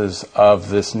consequences of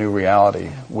this new reality,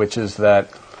 which is that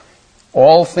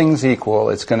all things equal,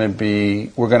 we're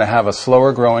going to have a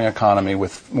slower growing economy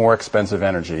with more expensive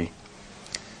energy.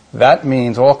 That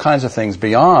means all kinds of things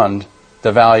beyond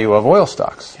the value of oil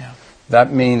stocks. Yeah.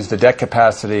 That means the debt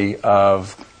capacity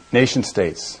of nation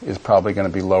states is probably going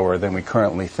to be lower than we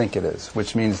currently think it is,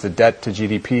 which means the debt to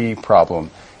GDP problem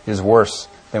is worse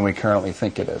than we currently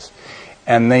think it is.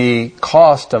 And the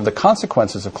cost of the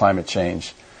consequences of climate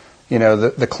change,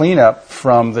 the cleanup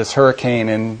from this hurricane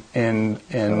in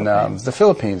the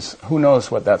Philippines, who knows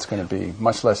what that's going to be,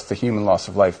 much less the human loss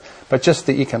of life, but just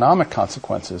the economic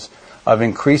consequences of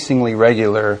increasingly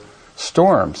regular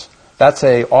storms. That's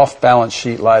a off-balance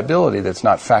sheet liability that's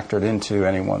not factored into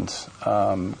anyone's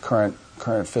current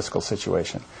fiscal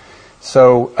situation.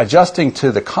 So adjusting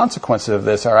to the consequences of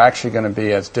this are actually going to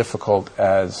be as difficult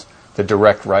as the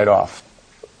direct write-off.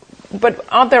 But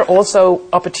aren't there also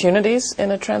opportunities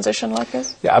in a transition like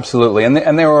this? Yeah, absolutely, and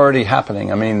they're already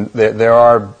happening. I mean, there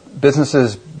are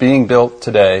businesses being built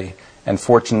today and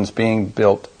fortunes being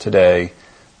built today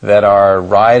that are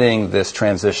riding this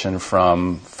transition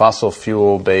from fossil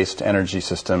fuel-based energy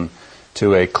system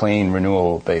to a clean,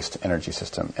 renewable-based energy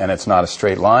system. And it's not a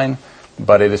straight line,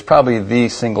 but it is probably the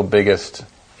single biggest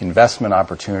investment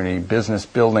opportunity, business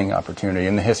building opportunity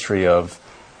in the history of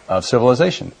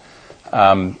civilization.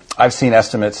 I've seen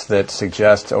estimates that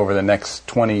suggest over the next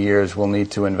 20 years we'll need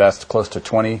to invest close to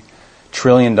 $20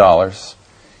 trillion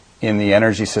in the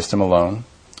energy system alone,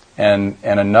 and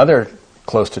another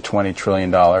close to $20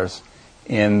 trillion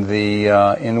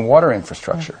in water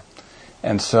infrastructure.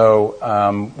 And so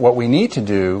what we need to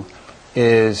do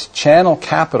is channel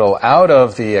capital out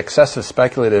of the excessive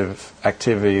speculative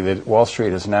activity that Wall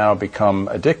Street has now become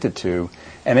addicted to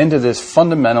and into this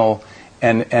fundamental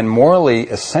and morally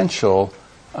essential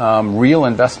real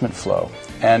investment flow.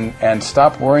 And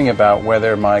stop worrying about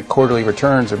whether my quarterly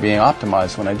returns are being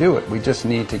optimized when I do it. We just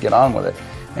need to get on with it.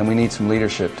 And we need some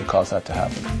leadership to cause that to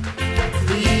happen.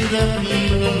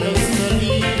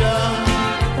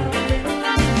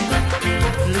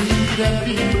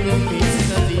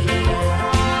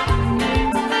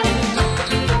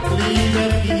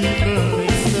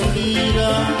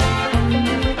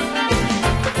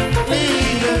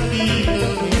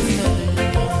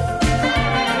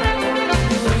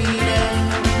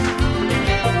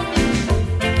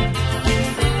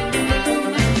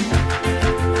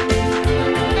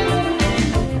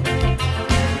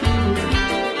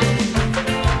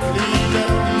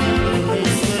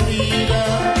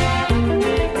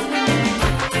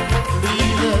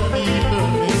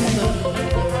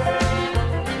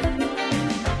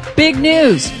 Big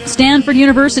news! Stanford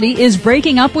University is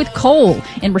breaking up with coal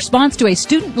in response to a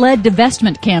student-led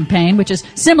divestment campaign, which is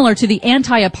similar to the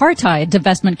anti-apartheid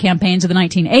divestment campaigns of the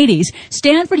 1980s.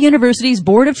 Stanford University's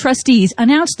Board of Trustees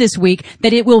announced this week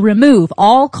that it will remove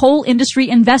all coal industry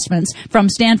investments from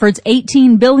Stanford's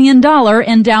 $18 billion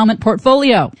endowment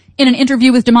portfolio. In an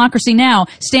interview with Democracy Now!,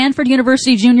 Stanford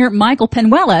University junior Michael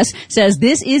Penuelas says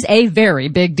this is a very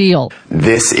big deal.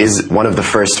 This is one of the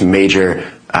first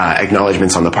major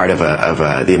acknowledgments on the part of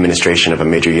the administration of a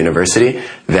major university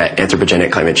that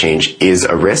anthropogenic climate change is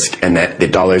a risk, and that the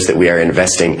dollars that we are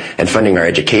investing and funding our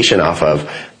education off of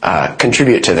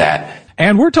contribute to that.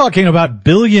 And we're talking about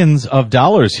billions of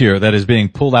dollars here that is being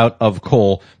pulled out of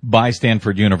coal by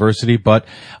Stanford University. But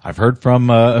I've heard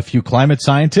from a few climate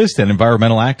scientists and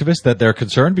environmental activists that they're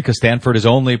concerned because Stanford is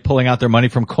only pulling out their money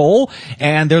from coal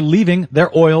and they're leaving their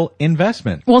oil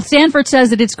investment. Well, Stanford says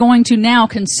that it's going to now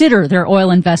consider their oil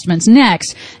investments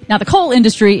next. Now, the coal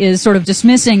industry is sort of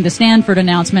dismissing the Stanford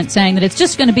announcement, saying that it's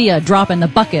just going to be a drop in the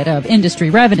bucket of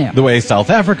industry revenue. The way South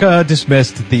Africa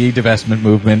dismissed the divestment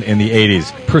movement in the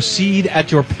 80s. Proceed at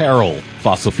your peril,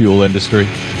 fossil fuel industry.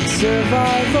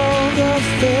 Survival the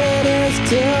fittest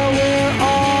till we're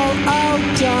all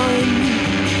outdone.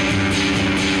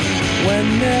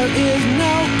 When there is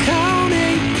no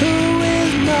counting who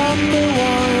is number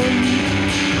one,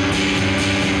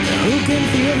 who can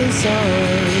feel the sun.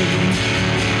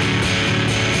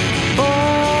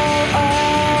 All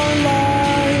our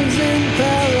lives in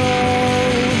peril.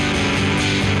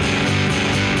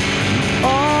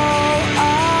 All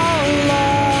our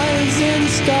lives in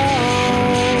stone.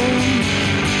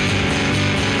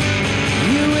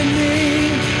 You and me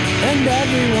and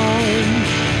everyone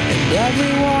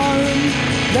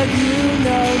that you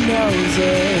know knows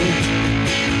it.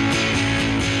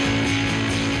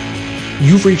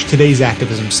 You've reached today's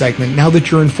activism segment. Now that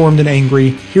you're informed and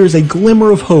angry, here's a glimmer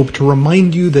of hope to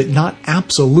remind you that not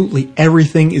absolutely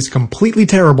everything is completely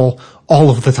terrible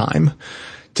all of the time.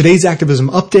 Today's activism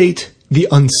update: the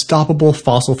Unstoppable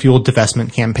Fossil Fuel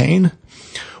Divestment Campaign.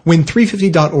 When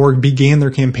 350.org began their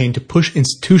campaign to push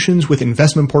institutions with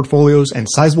investment portfolios and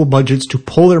sizable budgets to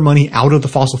pull their money out of the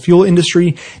fossil fuel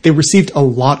industry, they received a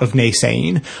lot of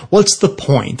naysaying. What's the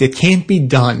point? It can't be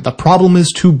done. The problem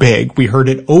is too big. We heard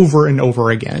it over and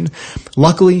over again.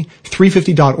 Luckily,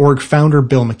 350.org founder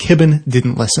Bill McKibben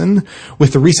didn't listen.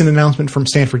 With the recent announcement from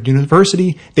Stanford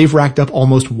University, they've racked up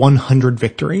almost 100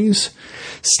 victories.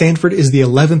 Stanford is the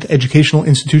 11th educational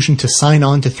institution to sign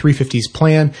on to 350's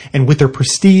plan, and with their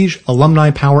prestige,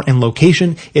 alumni power, and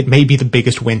location, it may be the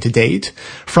biggest win to date.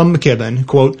 From McKibben,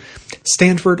 quote,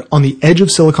 Stanford, on the edge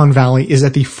of Silicon Valley, is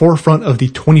at the forefront of the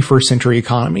 21st century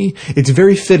economy. It's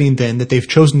very fitting, then, that they've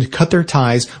chosen to cut their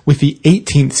ties with the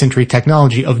 18th century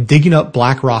technology of digging up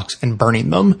black rocks and burning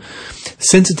them.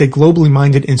 Since it's a globally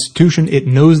minded institution, it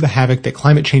knows the havoc that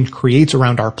climate change creates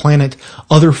around our planet.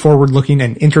 Other forward-looking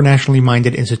and internationally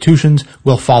minded institutions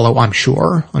will follow, I'm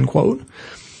sure, unquote.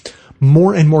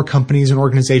 More and more companies and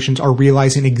organizations are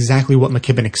realizing exactly what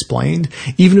McKibben explained.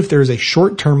 Even if there is a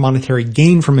short-term monetary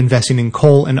gain from investing in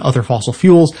coal and other fossil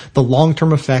fuels, the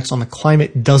long-term effects on the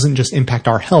climate doesn't just impact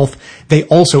our health, they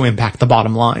also impact the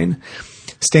bottom line.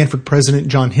 Stanford President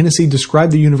John Hennessy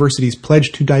described the university's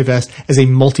pledge to divest as a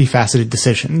multifaceted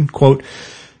decision. Quote,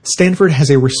 Stanford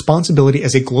has a responsibility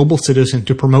as a global citizen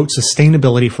to promote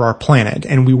sustainability for our planet,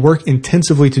 and we work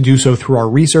intensively to do so through our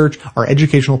research, our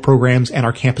educational programs, and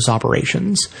our campus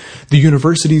operations. The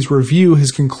university's review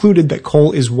has concluded that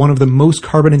coal is one of the most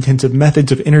carbon-intensive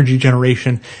methods of energy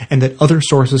generation and that other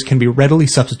sources can be readily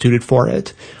substituted for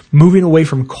it. Moving away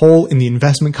from coal in the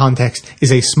investment context is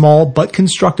a small but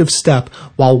constructive step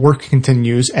while work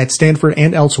continues at Stanford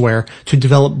and elsewhere to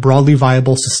develop broadly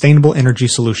viable, sustainable energy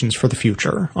solutions for the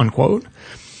future, unquote.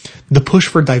 The push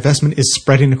for divestment is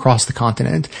spreading across the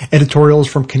continent. Editorials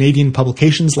from Canadian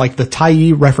publications like The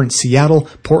Tyee reference Seattle,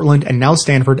 Portland, and now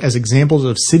Stanford as examples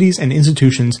of cities and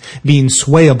institutions being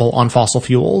swayable on fossil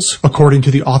fuels. According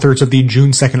to the authors of the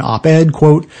June 2nd op-ed,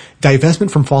 quote, divestment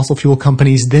from fossil fuel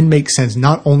companies then makes sense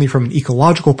not only from an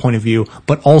ecological point of view,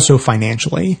 but also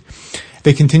financially.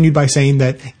 They continued by saying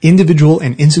that individual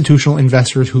and institutional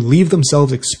investors who leave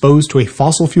themselves exposed to a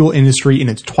fossil fuel industry in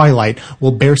its twilight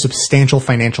will bear substantial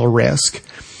financial risk.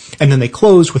 And then they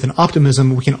closed with an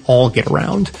optimism we can all get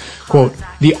around. Quote,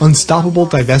 the unstoppable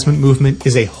divestment movement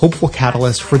is a hopeful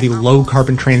catalyst for the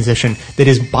low-carbon transition that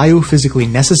is biophysically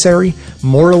necessary,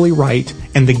 morally right,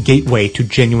 and the gateway to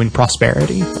genuine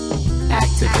prosperity.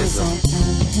 Activism.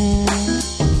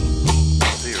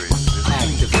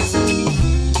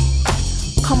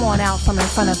 Come on out from in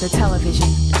front of the television.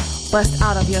 Bust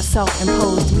out of your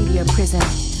self-imposed media prison.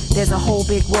 There's a whole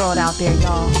big world out there,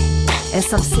 y'all. And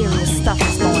some serious stuff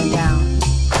is going down.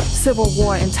 Civil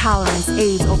war, intolerance,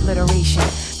 AIDS, obliteration.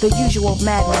 The usual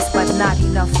madness, but not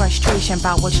enough frustration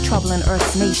about what's troubling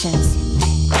Earth's nations.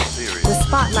 The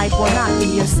spotlight will not be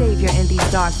your savior in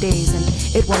these dark days,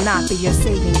 and it will not be your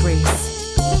saving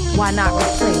grace. Why not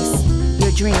replace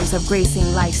your dreams of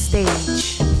gracing life's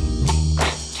stage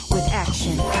with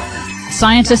action.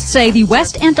 Scientists say the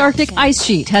West Antarctic ice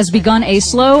sheet has begun a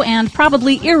slow and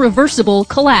probably irreversible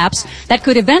collapse that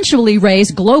could eventually raise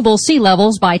global sea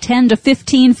levels by 10 to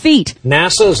 15 feet.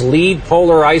 NASA's lead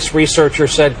polar ice researcher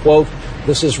said, quote,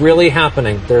 "This is really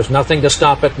happening. There's nothing to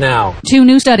stop it now." 2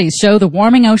 new studies show the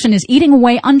warming ocean is eating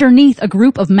away underneath a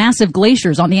group of massive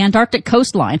glaciers on the Antarctic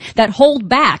coastline that hold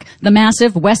back the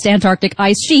massive West Antarctic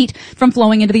ice sheet from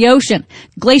flowing into the ocean.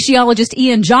 Glaciologist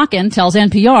Ian Jockin tells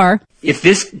NPR, if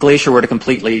this glacier were to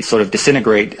completely sort of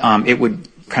disintegrate, it would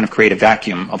kind of create a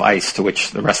vacuum of ice to which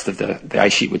the rest of the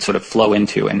ice sheet would sort of flow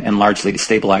into and largely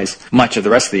destabilize much of the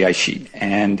rest of the ice sheet.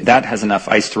 And that has enough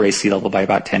ice to raise sea level by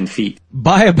about 10 feet.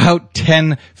 By about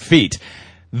 10 feet.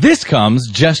 This comes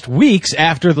just weeks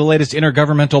after the latest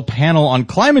Intergovernmental Panel on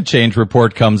Climate Change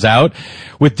report comes out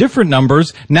with different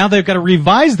numbers. Now they've got to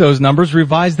revise those numbers,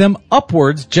 revise them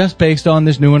upwards just based on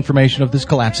this new information of this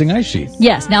collapsing ice sheet.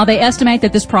 Yes, now they estimate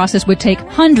that this process would take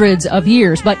hundreds of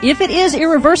years, but if it is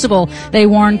irreversible, they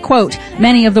warn, quote,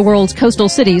 many of the world's coastal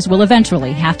cities will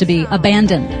eventually have to be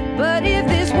abandoned. But if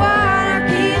this water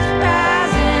keeps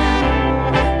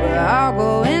rising, we're all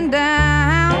going down.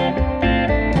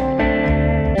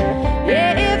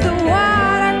 Yeah, if the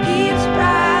water keeps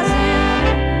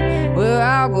rising, we're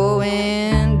all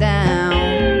going down.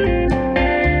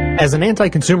 As an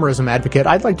anti-consumerism advocate,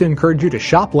 I'd like to encourage you to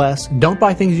shop less, don't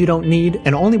buy things you don't need,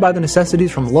 and only buy the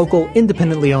necessities from local,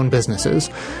 independently owned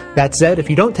businesses. That said, if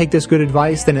you don't take this good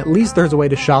advice, then at least there's a way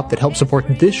to shop that helps support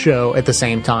this show at the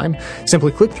same time.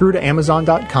 Simply click through to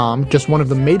Amazon.com, just one of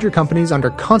the major companies under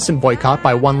constant boycott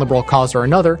by one liberal cause or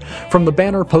another, from the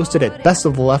banner posted at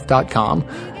bestoftheleft.com.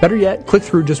 Better yet, click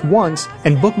through just once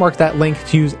and bookmark that link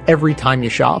to use every time you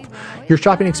shop. Your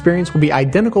shopping experience will be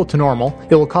identical to normal.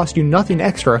 It will cost you nothing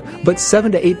extra, but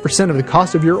 7 to 8% of the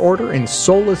cost of your order in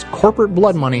soulless corporate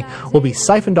blood money will be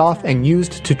siphoned off and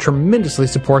used to tremendously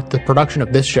support the production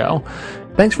of this show.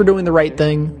 Thanks for doing the right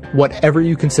thing, whatever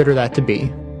you consider that to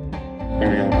be.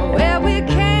 Well, we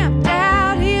camped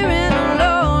out here in a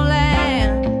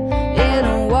lowland, in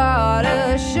a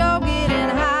water show getting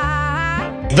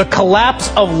high. The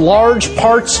collapse of large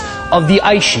parts of the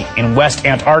ice sheet in West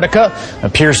Antarctica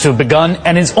appears to have begun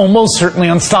and is almost certainly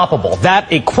unstoppable. That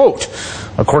a quote,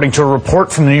 according to a report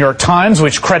from the New York Times,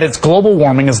 which credits global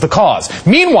warming as the cause.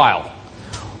 Meanwhile,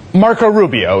 Marco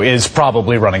Rubio is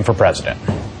probably running for president.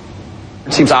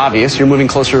 It seems obvious. You're moving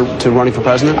closer to running for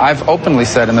president? I've openly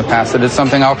said in the past that it's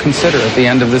something I'll consider at the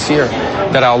end of this year,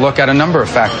 that I'll look at a number of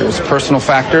factors, personal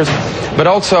factors, but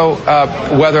also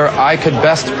whether I could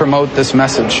best promote this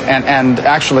message and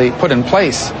actually put in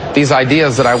place these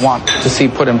ideas that I want to see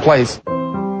put in place.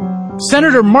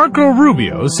 Senator Marco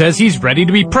Rubio says he's ready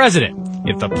to be president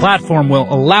if the platform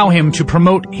will allow him to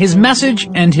promote his message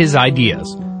and his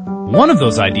ideas. One of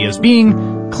those ideas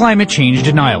being climate change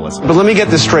denialism. But let me get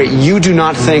this straight. You do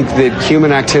not think that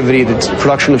human activity, the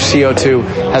production of CO2,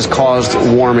 has caused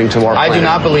warming to our planet? I do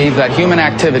not believe that human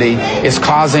activity is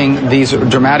causing these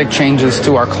dramatic changes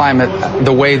to our climate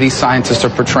the way these scientists are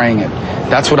portraying it.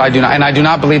 That's what I do not. And I do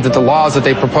not believe that the laws that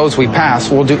they propose we pass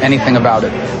will do anything about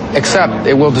it, except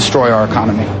it will destroy our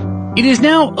economy. It is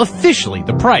now officially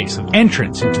the price of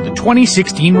entrance into the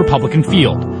 2016 Republican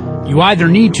field. You either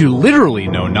need to literally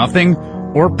know nothing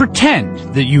or pretend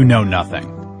that you know nothing.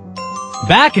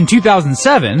 Back in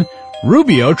 2007,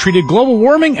 Rubio treated global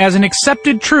warming as an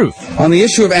accepted truth. On the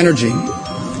issue of energy,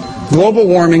 global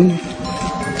warming,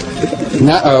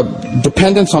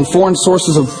 dependence on foreign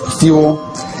sources of fuel,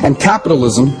 and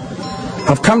capitalism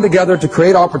have come together to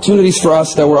create opportunities for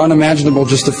us that were unimaginable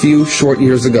just a few short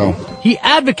years ago. He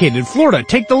advocated Florida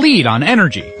take the lead on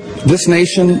energy. This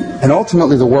nation, and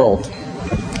ultimately the world,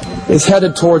 is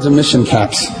headed towards emission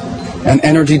caps and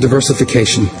energy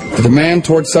diversification. The demand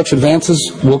towards such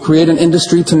advances will create an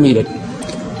industry to meet it.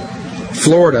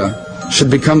 Florida should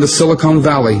become the Silicon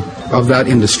Valley of that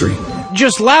industry.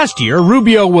 Just last year,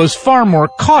 Rubio was far more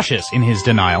cautious in his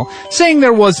denial, saying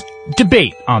there was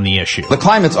debate on the issue. The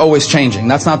climate's always changing.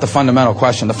 That's not the fundamental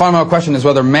question. The fundamental question is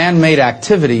whether man-made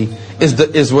activity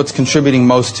is what's contributing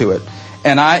most to it.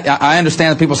 And I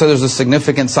understand that people say there's a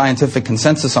significant scientific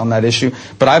consensus on that issue,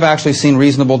 but I've actually seen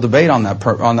reasonable debate on that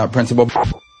principle.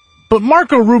 But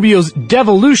Marco Rubio's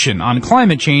devolution on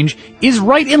climate change is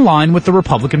right in line with the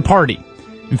Republican Party.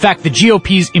 In fact, the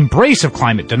GOP's embrace of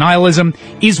climate denialism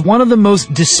is one of the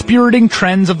most dispiriting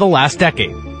trends of the last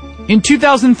decade. In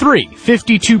 2003,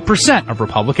 52% of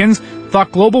Republicans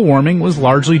thought global warming was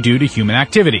largely due to human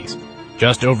activities.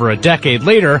 Just over a decade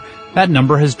later, that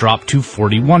number has dropped to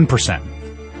 41%.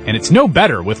 And it's no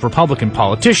better with Republican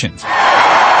politicians.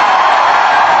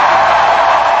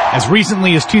 As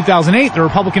recently as 2008, the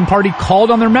Republican Party called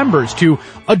on their members to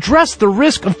address the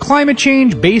risk of climate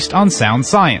change based on sound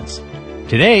science.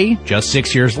 Today, just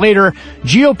 6 years later,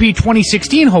 GOP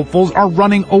 2016 hopefuls are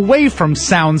running away from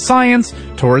sound science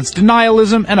towards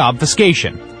denialism and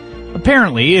obfuscation.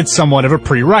 Apparently, it's somewhat of a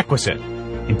prerequisite.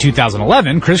 In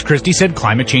 2011, Chris Christie said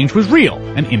climate change was real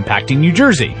and impacting New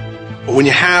Jersey. When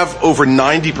you have over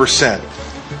 90%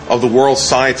 of the world's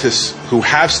scientists who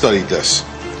have studied this,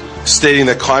 stating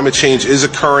that climate change is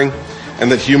occurring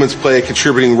and that humans play a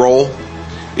contributing role,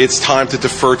 it's time to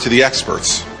defer to the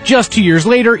experts. Just 2 years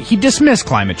later, he dismissed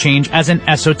climate change as an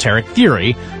esoteric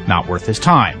theory, not worth his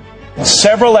time.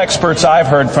 Several experts I've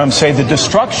heard from say the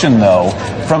destruction, though,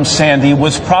 from Sandy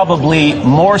was probably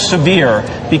more severe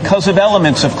because of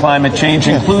elements of climate change,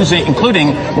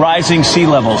 including rising sea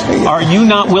levels. Are you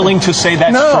not willing to say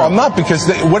that's true? No, I'm not, because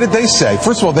what did they say?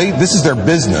 First of all, this is their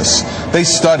business. They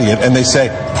study it, and they say,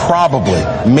 probably,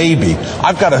 maybe.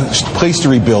 I've got a place to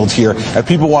rebuild here, and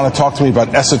people want to talk to me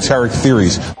about esoteric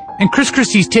theories. And Chris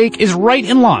Christie's take is right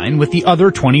in line with the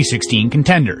other 2016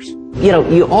 contenders. You know,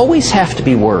 you always have to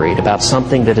be worried about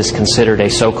something that is considered a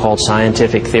so-called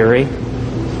scientific theory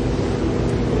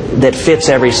that fits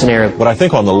every scenario. What I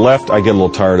think on the left I get a little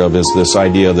tired of is this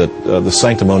idea that, the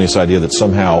sanctimonious idea that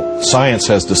somehow science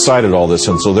has decided all this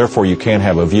and so therefore you can't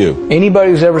have a view.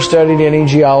 Anybody who's ever studied any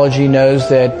geology knows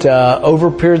that over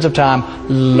periods of time,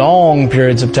 long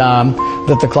periods of time,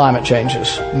 that the climate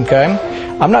changes, okay?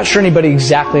 I'm not sure anybody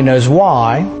exactly knows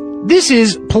why. This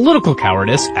is political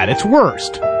cowardice at its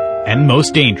worst, and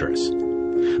most dangerous.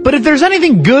 But if there's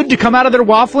anything good to come out of their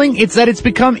waffling, it's that it's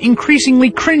become increasingly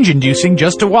cringe-inducing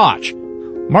just to watch.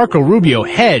 Marco Rubio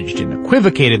hedged and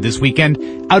equivocated this weekend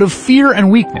out of fear and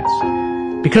weakness,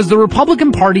 because the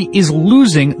Republican Party is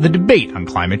losing the debate on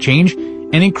climate change,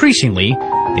 and increasingly,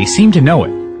 they seem to know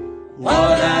it.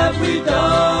 What have we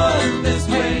done? This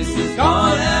race is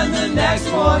gone and the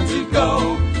next one to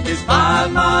go is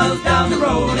 5 miles down the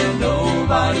road and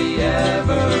nobody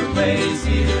ever plays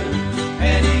here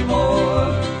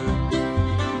anymore.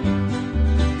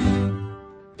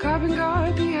 Carbon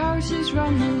copy houses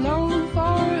run the low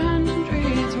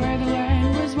 400s where the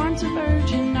land was once a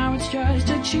virgin, now it's just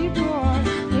a cheap war.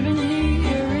 Living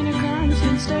here in a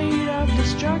constant state of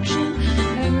destruction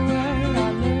everywhere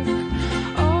I live.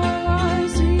 All I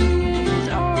see is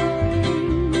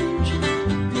orange.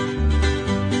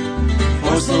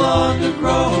 Forced along to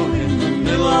grow in the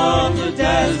middle of the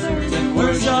desert and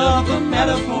worship a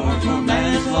metaphor for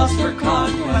man's lust for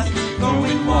conquest.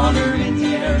 Throwing water in the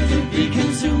air to be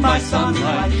consumed by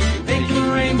sunlight, making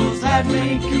rainbows that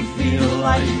make you feel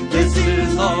like this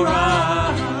is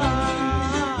alright.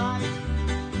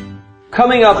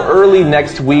 Coming up early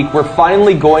next week, we're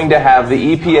finally going to have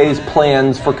the EPA's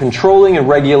plans for controlling and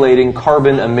regulating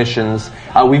carbon emissions.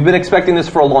 We've been expecting this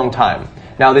for a long time.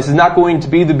 Now, this is not going to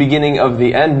be the beginning of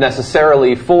the end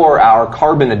necessarily for our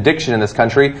carbon addiction in this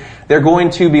country. They're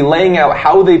going to be laying out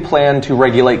how they plan to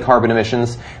regulate carbon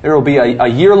emissions. There will be a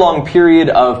year-long period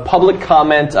of public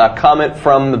comment, comment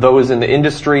from those in the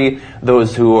industry,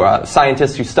 those who are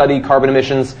scientists who study carbon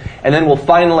emissions, and then we'll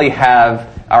finally have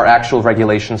our actual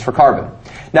regulations for carbon.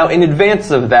 Now, in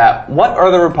advance of that, what are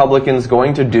the Republicans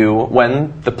going to do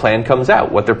when the plan comes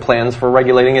out, what their plans for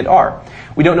regulating it are?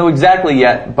 We don't know exactly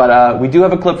yet, but we do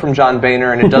have a clip from John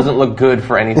Boehner, and it doesn't look good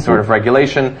for any sort of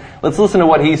regulation. Let's listen to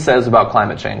what he says about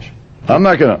climate change. I'm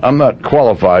not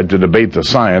qualified to debate the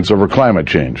science over climate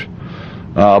change,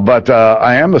 but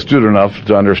I am astute enough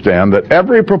to understand that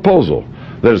every proposal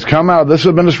that has come out of this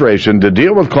administration to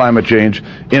deal with climate change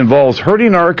involves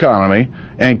hurting our economy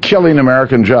and killing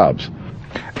American jobs.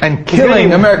 And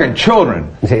killing American children.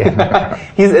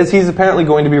 He's apparently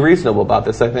going to be reasonable about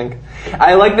this, I think.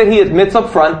 I like that he admits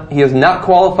up front he is not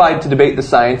qualified to debate the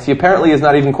science. He apparently is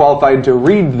not even qualified to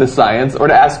read the science or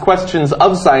to ask questions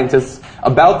of scientists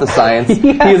about the science.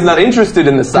 Yes. He is not interested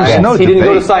in the science. He didn't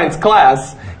go to science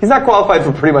class. He's not qualified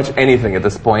for pretty much anything at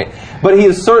this point, but he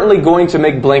is certainly going to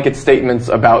make blanket statements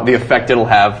about the effect it'll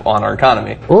have on our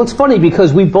economy. Well, it's funny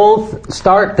because we both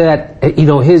start that,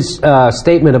 his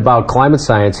statement about climate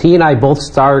science, he and I both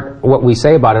start what we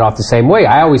say about it off the same way.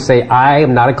 I always say, I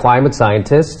am not a climate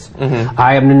scientist. Mm-hmm.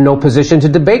 I am in no position to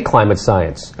debate climate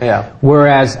science. Yeah.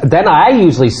 Whereas then I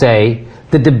usually say,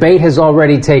 the debate has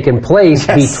already taken place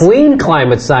between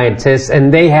climate scientists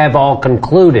and they have all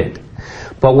concluded.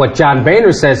 But what John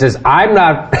Boehner says is, I'm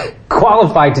not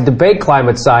qualified to debate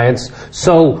climate science,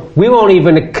 so we won't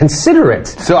even consider it.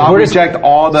 So I'll reject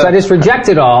all the... So I just reject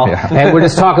it all, and we'll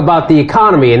just talk about the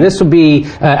economy, and this would be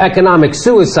economic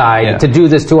suicide to do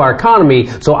this to our economy,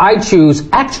 so I choose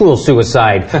actual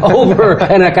suicide over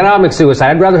an economic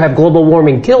suicide. I'd rather have global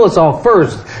warming kill us all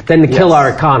first than to kill our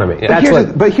economy.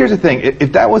 But here's the thing.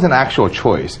 If that was an actual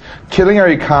choice, killing our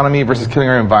economy versus killing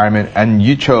our environment, and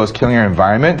you chose killing our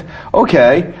environment,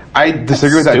 okay, I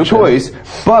disagree with that choice,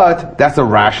 but that's a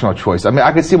rational choice. I mean,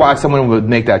 I can see why someone would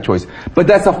make that choice, but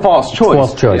that's a false choice.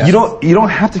 False choice. You don't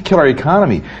have to kill our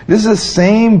economy. This is the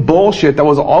same bullshit that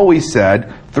was always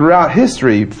said throughout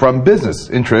history from business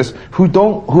interests who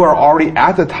are already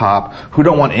at the top, who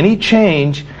don't want any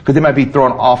change because they might be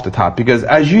thrown off the top. Because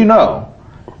as you know,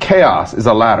 chaos is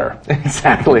a ladder.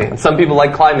 Exactly. And some people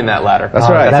like climbing that ladder. That's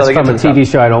right. That's from a TV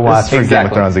show I don't watch. Exactly. Game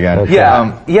of Thrones again.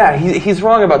 Okay. He's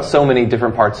wrong about so many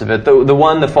different parts of it.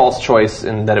 The false choice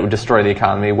in that it would destroy the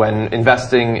economy when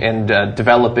investing and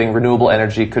developing renewable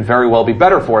energy could very well be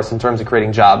better for us in terms of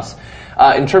creating jobs.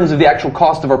 In terms of the actual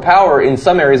cost of our power, in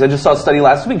some areas, I just saw a study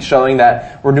last week showing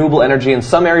that renewable energy in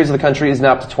some areas of the country is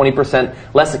now up to 20%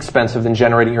 less expensive than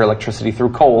generating your electricity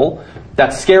through coal.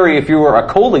 That's scary if you were a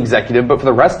coal executive, but for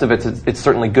the rest of it, it's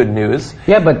certainly good news.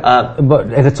 Yeah,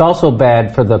 but it's also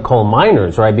bad for the coal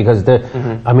miners, right? Because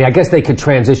I mean, I guess they could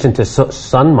transition to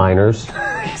sun miners.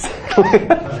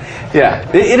 Yeah,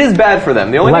 it is bad for them.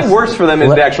 The only thing worse for them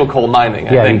is the actual coal mining,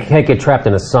 I think. You can't get trapped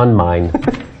in a sun mine.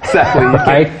 Exactly.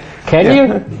 Right? Can you?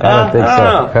 I don't think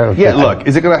so. Yeah, look,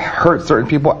 is it going to hurt certain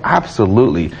people?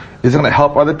 Absolutely. Is it going to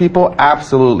help other people?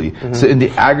 Absolutely. So in the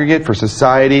aggregate for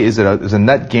society, is it a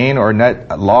net gain or a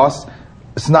net loss?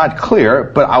 It's not clear,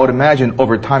 but I would imagine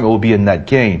over time it will be a net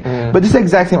gain. But this is the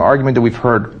exact same argument that we've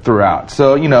heard throughout.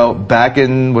 So, back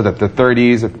in, the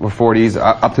 30s or 40s,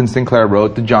 Upton Sinclair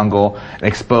wrote The Jungle and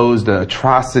exposed the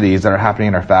atrocities that are happening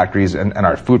in our factories and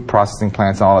our food processing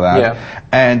plants and all of that. Yeah.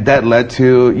 And that led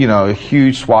to, a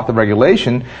huge swath of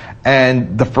regulation.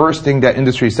 And the first thing that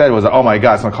industry said was, oh my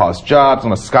God, it's going to cost jobs, it's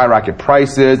going to skyrocket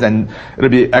prices, and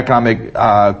it'll be economic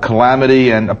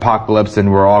calamity and apocalypse,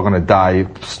 and we're all going to die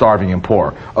starving and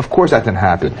poor. Of course that didn't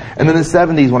happen. And in the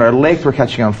 70s, when our lakes were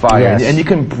catching on fire, and you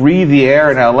can breathe the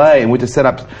air in LA, and we had to set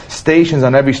up stations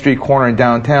on every street corner in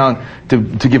downtown to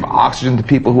give oxygen to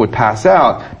people who would pass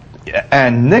out.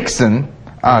 And Nixon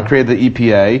created the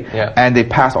EPA, and they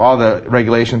passed all the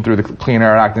regulation through the Clean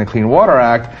Air Act and the Clean Water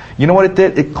Act. You know what it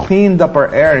did? It cleaned up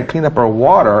our air and it cleaned up our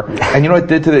water. And you know what it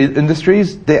did to the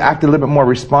industries? They acted a little bit more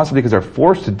responsibly because they're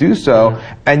forced to do so.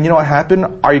 And you know what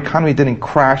happened? Our economy didn't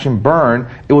crash and burn.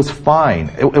 It was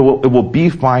fine. It will be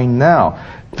fine now.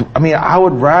 I mean, I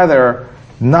would rather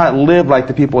not live like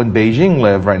the people in Beijing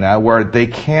live right now, where they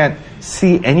can't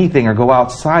see anything or go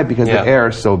outside because the air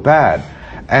is so bad.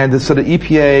 And so the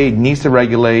EPA needs to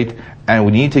regulate, and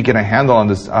we need to get a handle on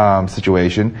this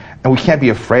situation. And we can't be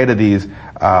afraid of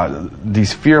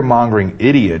these fear-mongering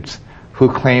idiots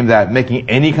who claim that making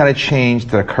any kind of change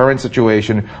to the current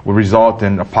situation will result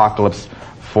in apocalypse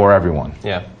for everyone.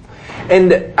 Yeah.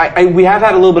 And we have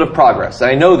had a little bit of progress.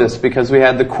 I know this because we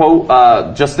had the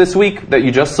quote just this week that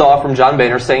you just saw from John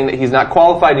Boehner saying that he's not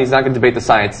qualified and he's not going to debate the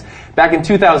science. Back in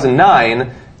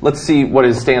 2009... Let's see what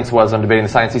his stance was on debating the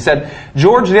science. He said,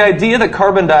 George, the idea that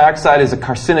carbon dioxide is a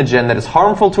carcinogen that is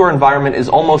harmful to our environment is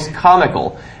almost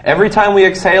comical. Every time we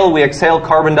exhale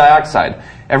carbon dioxide.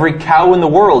 Every cow in the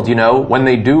world, when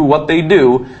they do what they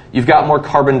do, you've got more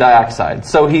carbon dioxide.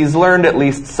 So he's learned at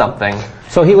least something.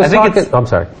 So he was talking... I'm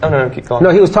sorry. Oh, no, keep going. No,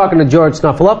 he was talking to George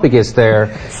Snuffleupagus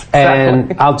there,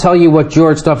 and I'll tell you what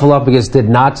George Snuffleupagus did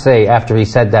not say after he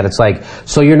said that. It's like,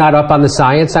 so you're not up on the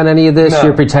science on any of this? No.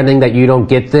 You're pretending that you don't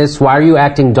get this? Why are you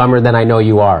acting dumber than I know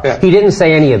you are? Yeah. He didn't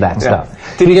say any of that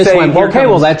stuff. Did he just say, went, okay,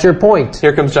 well, that's your point.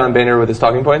 Here comes John Boehner with his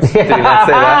talking points. Did he not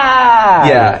say that?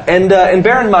 Yeah, and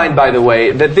bear in mind, by the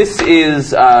way, that this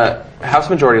is...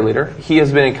 House Majority Leader. He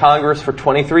has been in Congress for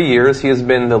 23 years. He has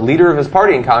been the leader of his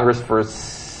party in Congress for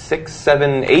 6,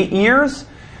 7, 8 years.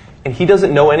 And he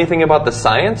doesn't know anything about the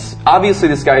science. Obviously,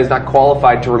 this guy is not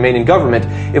qualified to remain in government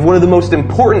if one of the most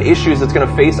important issues that's going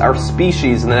to face our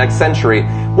species in the next century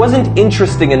wasn't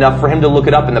interesting enough for him to look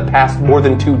it up in the past more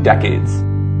than 2 decades.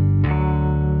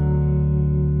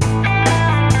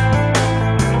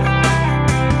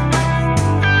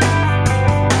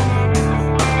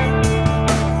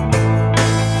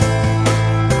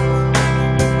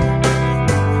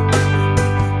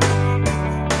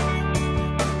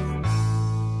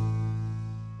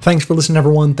 thanks for listening,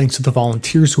 everyone. Thanks to the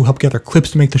volunteers who help gather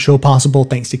clips to make the show possible.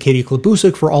 Thanks to Katie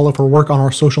Klabusik for all of her work on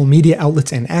our social media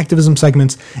outlets and activism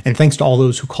segments. And thanks to all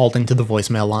those who called into the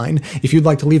voicemail line. If you'd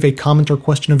like to leave a comment or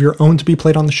question of your own to be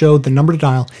played on the show, the number to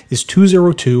dial is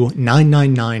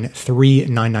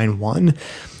 202-999-3991.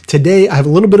 Today, I have a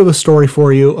little bit of a story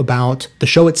for you about the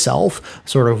show itself,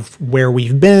 sort of where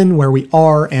we've been, where we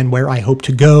are, and where I hope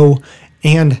to go,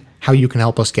 and how you can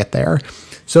help us get there.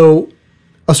 So,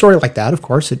 a story like that, of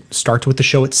course, it starts with the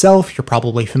show itself. You're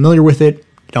probably familiar with it.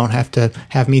 You don't have to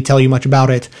have me tell you much about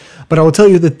it. But I will tell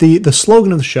you that the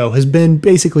slogan of the show has been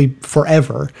basically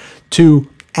forever to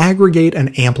aggregate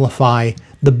and amplify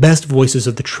the best voices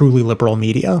of the truly liberal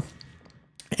media.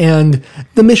 And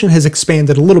the mission has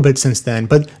expanded a little bit since then,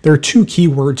 but there are two key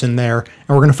words in there, and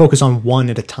we're going to focus on one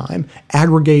at a time: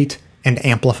 aggregate and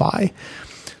amplify.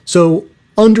 So,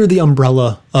 under the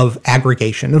umbrella of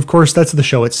aggregation, of course, that's the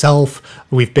show itself.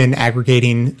 We've been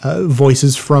aggregating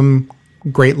voices from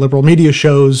great liberal media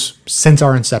shows since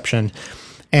our inception,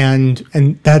 and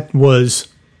that was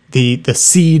the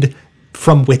seed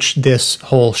from which this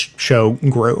whole show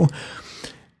grew.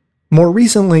 More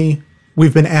recently,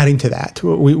 we've been adding to that.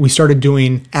 We started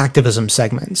doing activism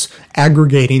segments,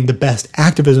 aggregating the best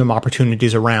activism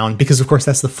opportunities around, because of course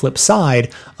that's the flip side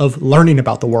of learning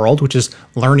about the world, which is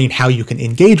learning how you can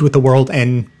engage with the world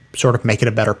and sort of make it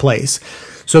a better place.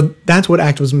 So that's what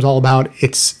activism is all about.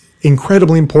 It's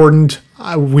incredibly important.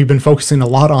 We've been focusing a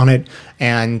lot on it,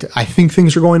 and I think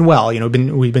things are going well. You know,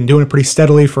 we've been doing it pretty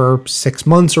steadily for 6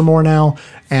 months or more now,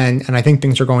 and I think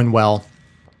things are going well.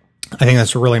 I think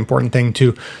that's a really important thing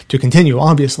to continue,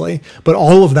 obviously. But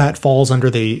all of that falls under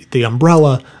the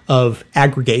umbrella of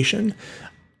aggregation.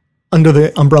 Under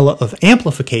the umbrella of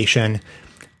amplification,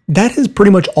 that has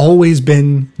pretty much always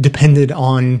been dependent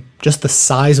on just the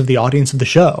size of the audience of the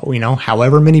show. You know,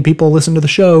 however many people listen to the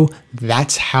show,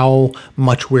 that's how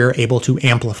much we're able to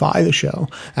amplify the show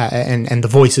and the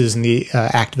voices and the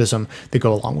activism that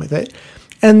go along with it.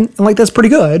 And like, that's pretty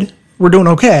good. We're doing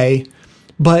okay.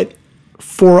 But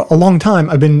for a long time,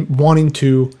 I've been wanting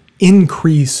to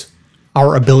increase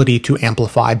our ability to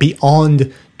amplify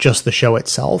beyond just the show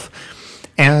itself.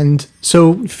 And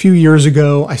so a few years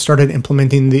ago, I started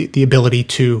implementing the ability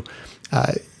to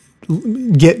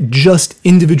get just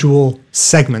individual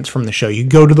segments from the show. You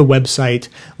go to the website,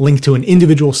 link to an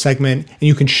individual segment, and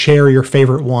you can share your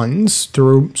favorite ones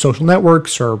through social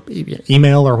networks or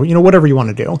email or, you know, whatever you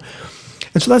want to do.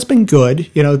 And so that's been good.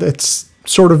 You know, that's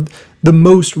sort of the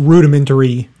most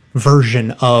rudimentary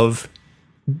version of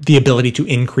the ability to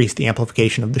increase the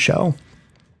amplification of the show.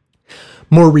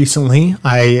 More recently,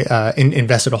 I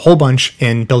invested a whole bunch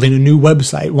in building a new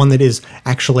website, one that is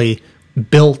actually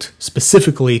built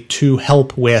specifically to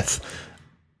help with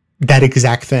that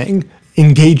exact thing,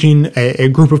 engaging a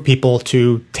group of people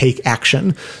to take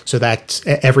action. So that's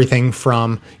everything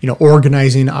from, you know,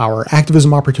 organizing our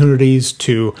activism opportunities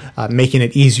to making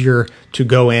it easier to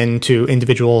go into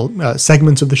individual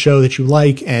segments of the show that you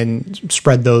like and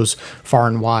spread those far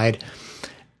and wide.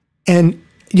 And,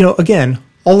 you know, again,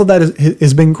 all of that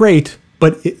has been great,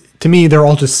 but to me, they're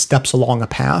all just steps along a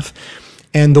path.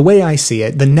 And the way I see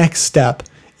it, the next step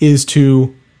is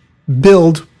to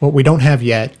build what we don't have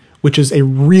yet, which is a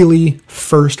really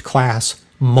first-class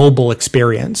mobile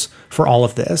experience for all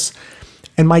of this.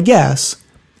 And my guess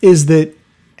is that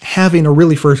having a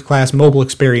really first-class mobile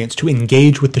experience to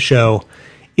engage with the show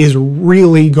is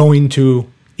really going to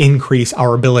increase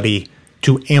our ability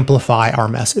to amplify our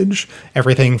message.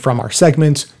 Everything from our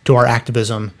segments to our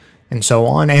activism and so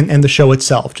on, and the show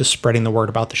itself, just spreading the word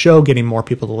about the show, getting more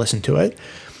people to listen to it.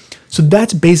 So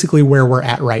that's basically where we're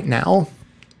at right now.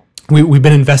 We've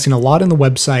been investing a lot in the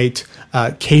website.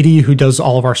 Katie, who does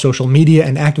all of our social media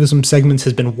and activism segments,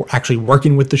 has been actually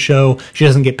working with the show. She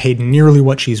doesn't get paid nearly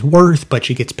what she's worth, but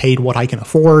she gets paid what I can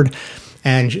afford.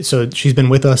 And so she's been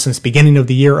with us since the beginning of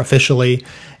the year officially.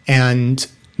 And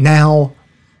now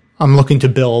I'm looking to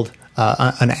build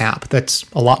an app that's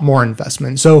a lot more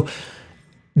investment. So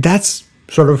that's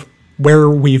sort of where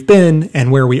we've been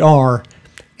and where we are.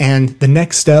 And the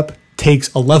next step takes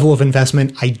a level of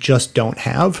investment I just don't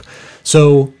have.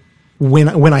 So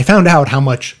when I found out how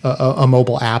much a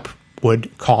mobile app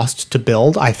would cost to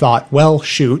build, I thought, well,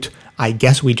 shoot, I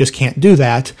guess we just can't do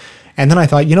that. And then I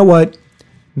thought, you know what?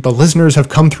 The listeners have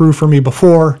come through for me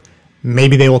before.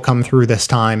 Maybe they will come through this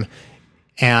time.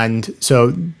 And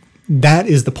so that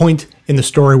is the point in the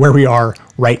story where we are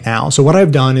right now. So what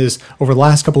I've done is, over the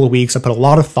last couple of weeks, I put a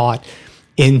lot of thought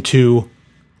into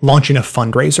launching a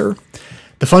fundraiser.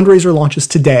 The fundraiser launches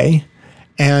today,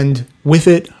 and with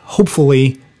it,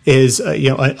 hopefully, is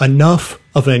enough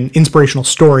of an inspirational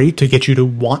story to get you to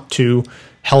want to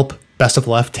help Best of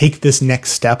the Left take this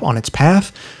next step on its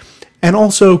path, and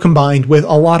also combined with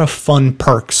a lot of fun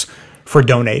perks for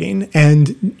donating.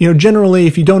 And, generally,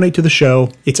 if you donate to the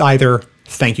show, it's either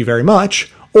thank you very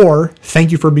much, or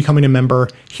thank you for becoming a member,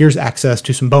 here's access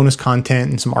to some bonus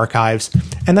content and some archives,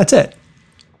 and that's it.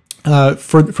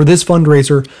 For this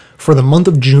fundraiser, for the month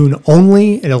of June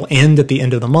only, it'll end at the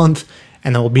end of the month,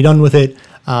 and then we'll be done with it.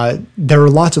 There are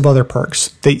lots of other perks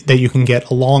that you can get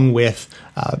along with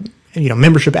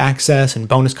membership access and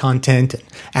bonus content and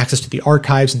access to the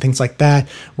archives and things like that.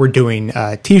 We're doing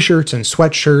t-shirts and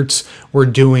sweatshirts. We're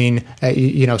doing,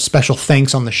 special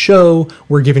thanks on the show.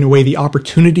 We're giving away the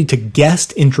opportunity to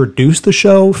guest introduce the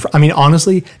show.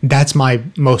 Honestly, that's my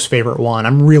most favorite one.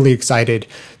 I'm really excited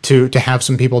to have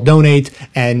some people donate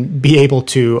and be able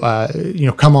to,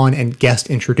 come on and guest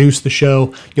introduce the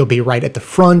show. You'll be right at the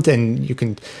front and you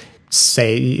can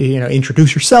say,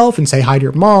 introduce yourself and say hi to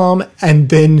your mom, and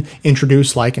then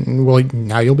introduce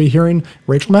now you'll be hearing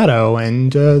Rachel Maddow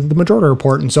and the Majority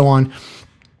Report and so on.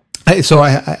 So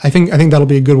I think that'll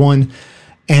be a good one.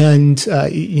 And,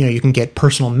 you can get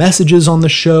personal messages on the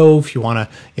show if you want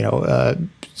to,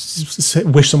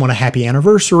 wish someone a happy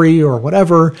anniversary or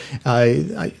whatever.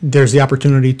 There's the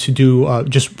opportunity to do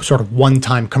just sort of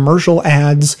one-time commercial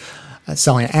ads,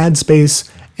 selling ad space,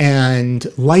 and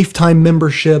lifetime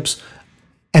memberships.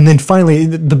 And then finally,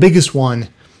 the biggest one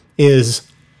is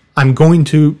I'm going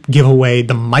to give away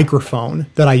the microphone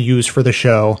that I use for the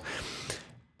show.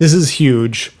 This is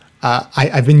huge.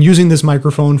 I've been using this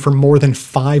microphone for more than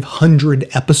 500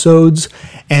 episodes,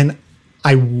 and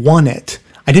I won it.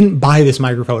 I didn't buy this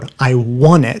microphone. I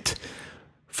won it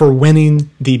for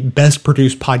winning the Best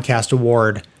Produced Podcast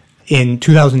Award in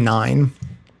 2009.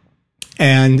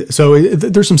 And so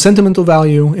there's some sentimental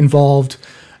value involved,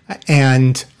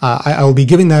 and I will be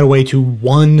giving that away to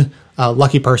one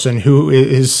lucky person who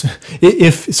is,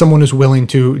 if someone is willing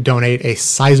to donate a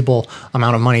sizable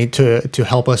amount of money to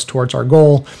help us towards our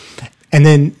goal. And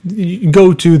then you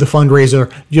go to the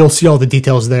fundraiser, you'll see all the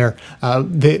details there.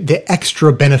 The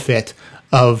extra benefit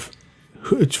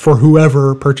for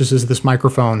whoever purchases this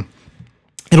microphone,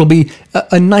 it'll be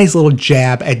a nice little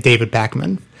jab at David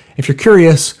Backman. If you're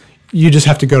curious, you just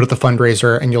have to go to the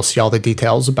fundraiser and you'll see all the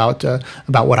details about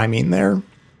what I mean there.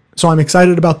 So I'm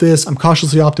excited about this. I'm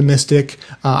cautiously optimistic.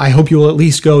 I hope you will at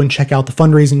least go and check out the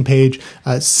fundraising page,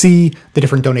 see the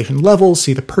different donation levels,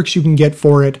 see the perks you can get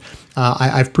for it.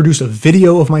 I've produced a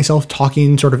video of myself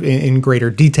talking sort of in greater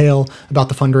detail about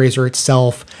the fundraiser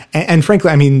itself. And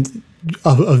frankly,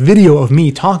 a video of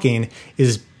me talking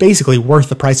is basically worth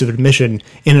the price of admission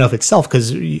in and of itself,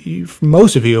 because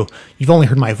most of you've only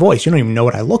heard my voice. You don't even know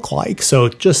what I look like. So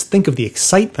just think of the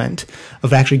excitement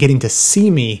of actually getting to see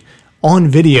me on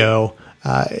video.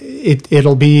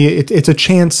 It's a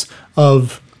chance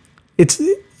of, it's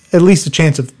at least a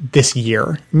chance of this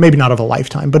year, maybe not of a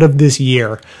lifetime, but of this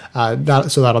year. So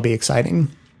that'll be exciting.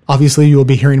 Obviously, you'll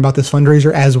be hearing about this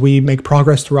fundraiser as we make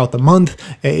progress throughout the month.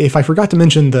 If I forgot to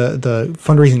mention, the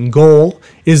fundraising goal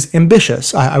is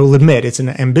ambitious. I will admit it's an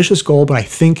ambitious goal, but I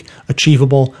think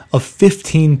achievable, of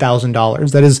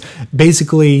 $15,000. That is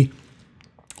basically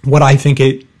what I think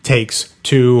it takes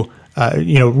to,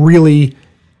 really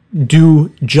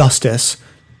do justice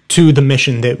to the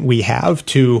mission that we have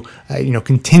to,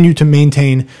 continue to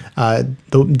maintain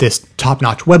this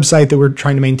top-notch website that we're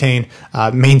trying to maintain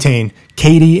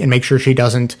Katie and make sure she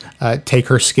doesn't take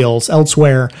her skills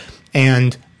elsewhere,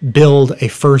 and build a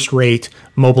first-rate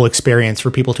mobile experience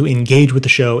for people to engage with the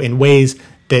show in ways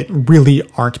that really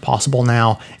aren't possible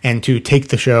now, and to take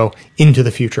the show into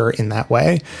the future in that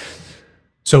way.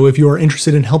 So if you are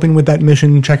interested in helping with that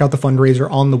mission, check out the fundraiser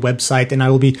on the website, and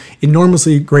I will be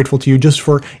enormously grateful to you just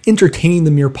for entertaining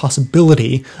the mere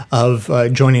possibility of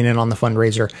joining in on the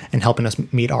fundraiser and helping us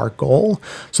meet our goal.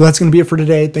 So that's going to be it for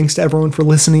today. Thanks to everyone for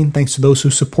listening. Thanks to those who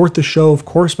support the show, of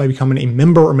course, by becoming a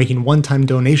member or making one-time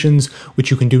donations, which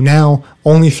you can do now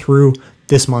only through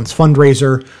this month's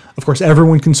fundraiser. Of course,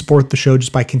 everyone can support the show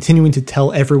just by continuing to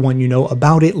tell everyone you know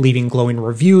about it, leaving glowing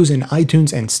reviews in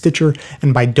iTunes and Stitcher,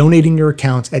 and by donating your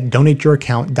accounts at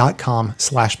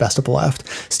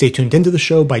donateyouraccount.com/bestoftheleft. Stay tuned into the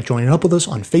show by joining up with us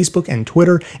on Facebook and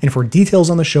Twitter, and for details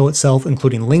on the show itself,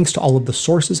 including links to all of the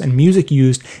sources and music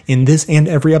used in this and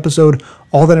every episode,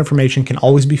 all that information can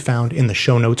always be found in the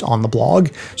show notes on the blog.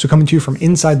 So coming to you from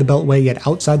inside the Beltway, yet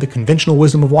outside the conventional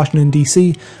wisdom of Washington,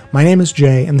 D.C., my name is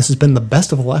Jay, and this has been the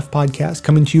Best of the Left podcast,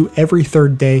 coming to you every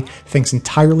third day, thanks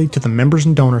entirely to the members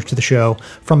and donors to the show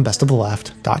from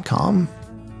bestoftheleft.com.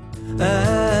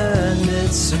 And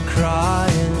it's a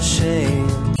crying shame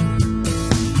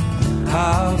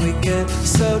how we get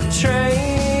so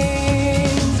trained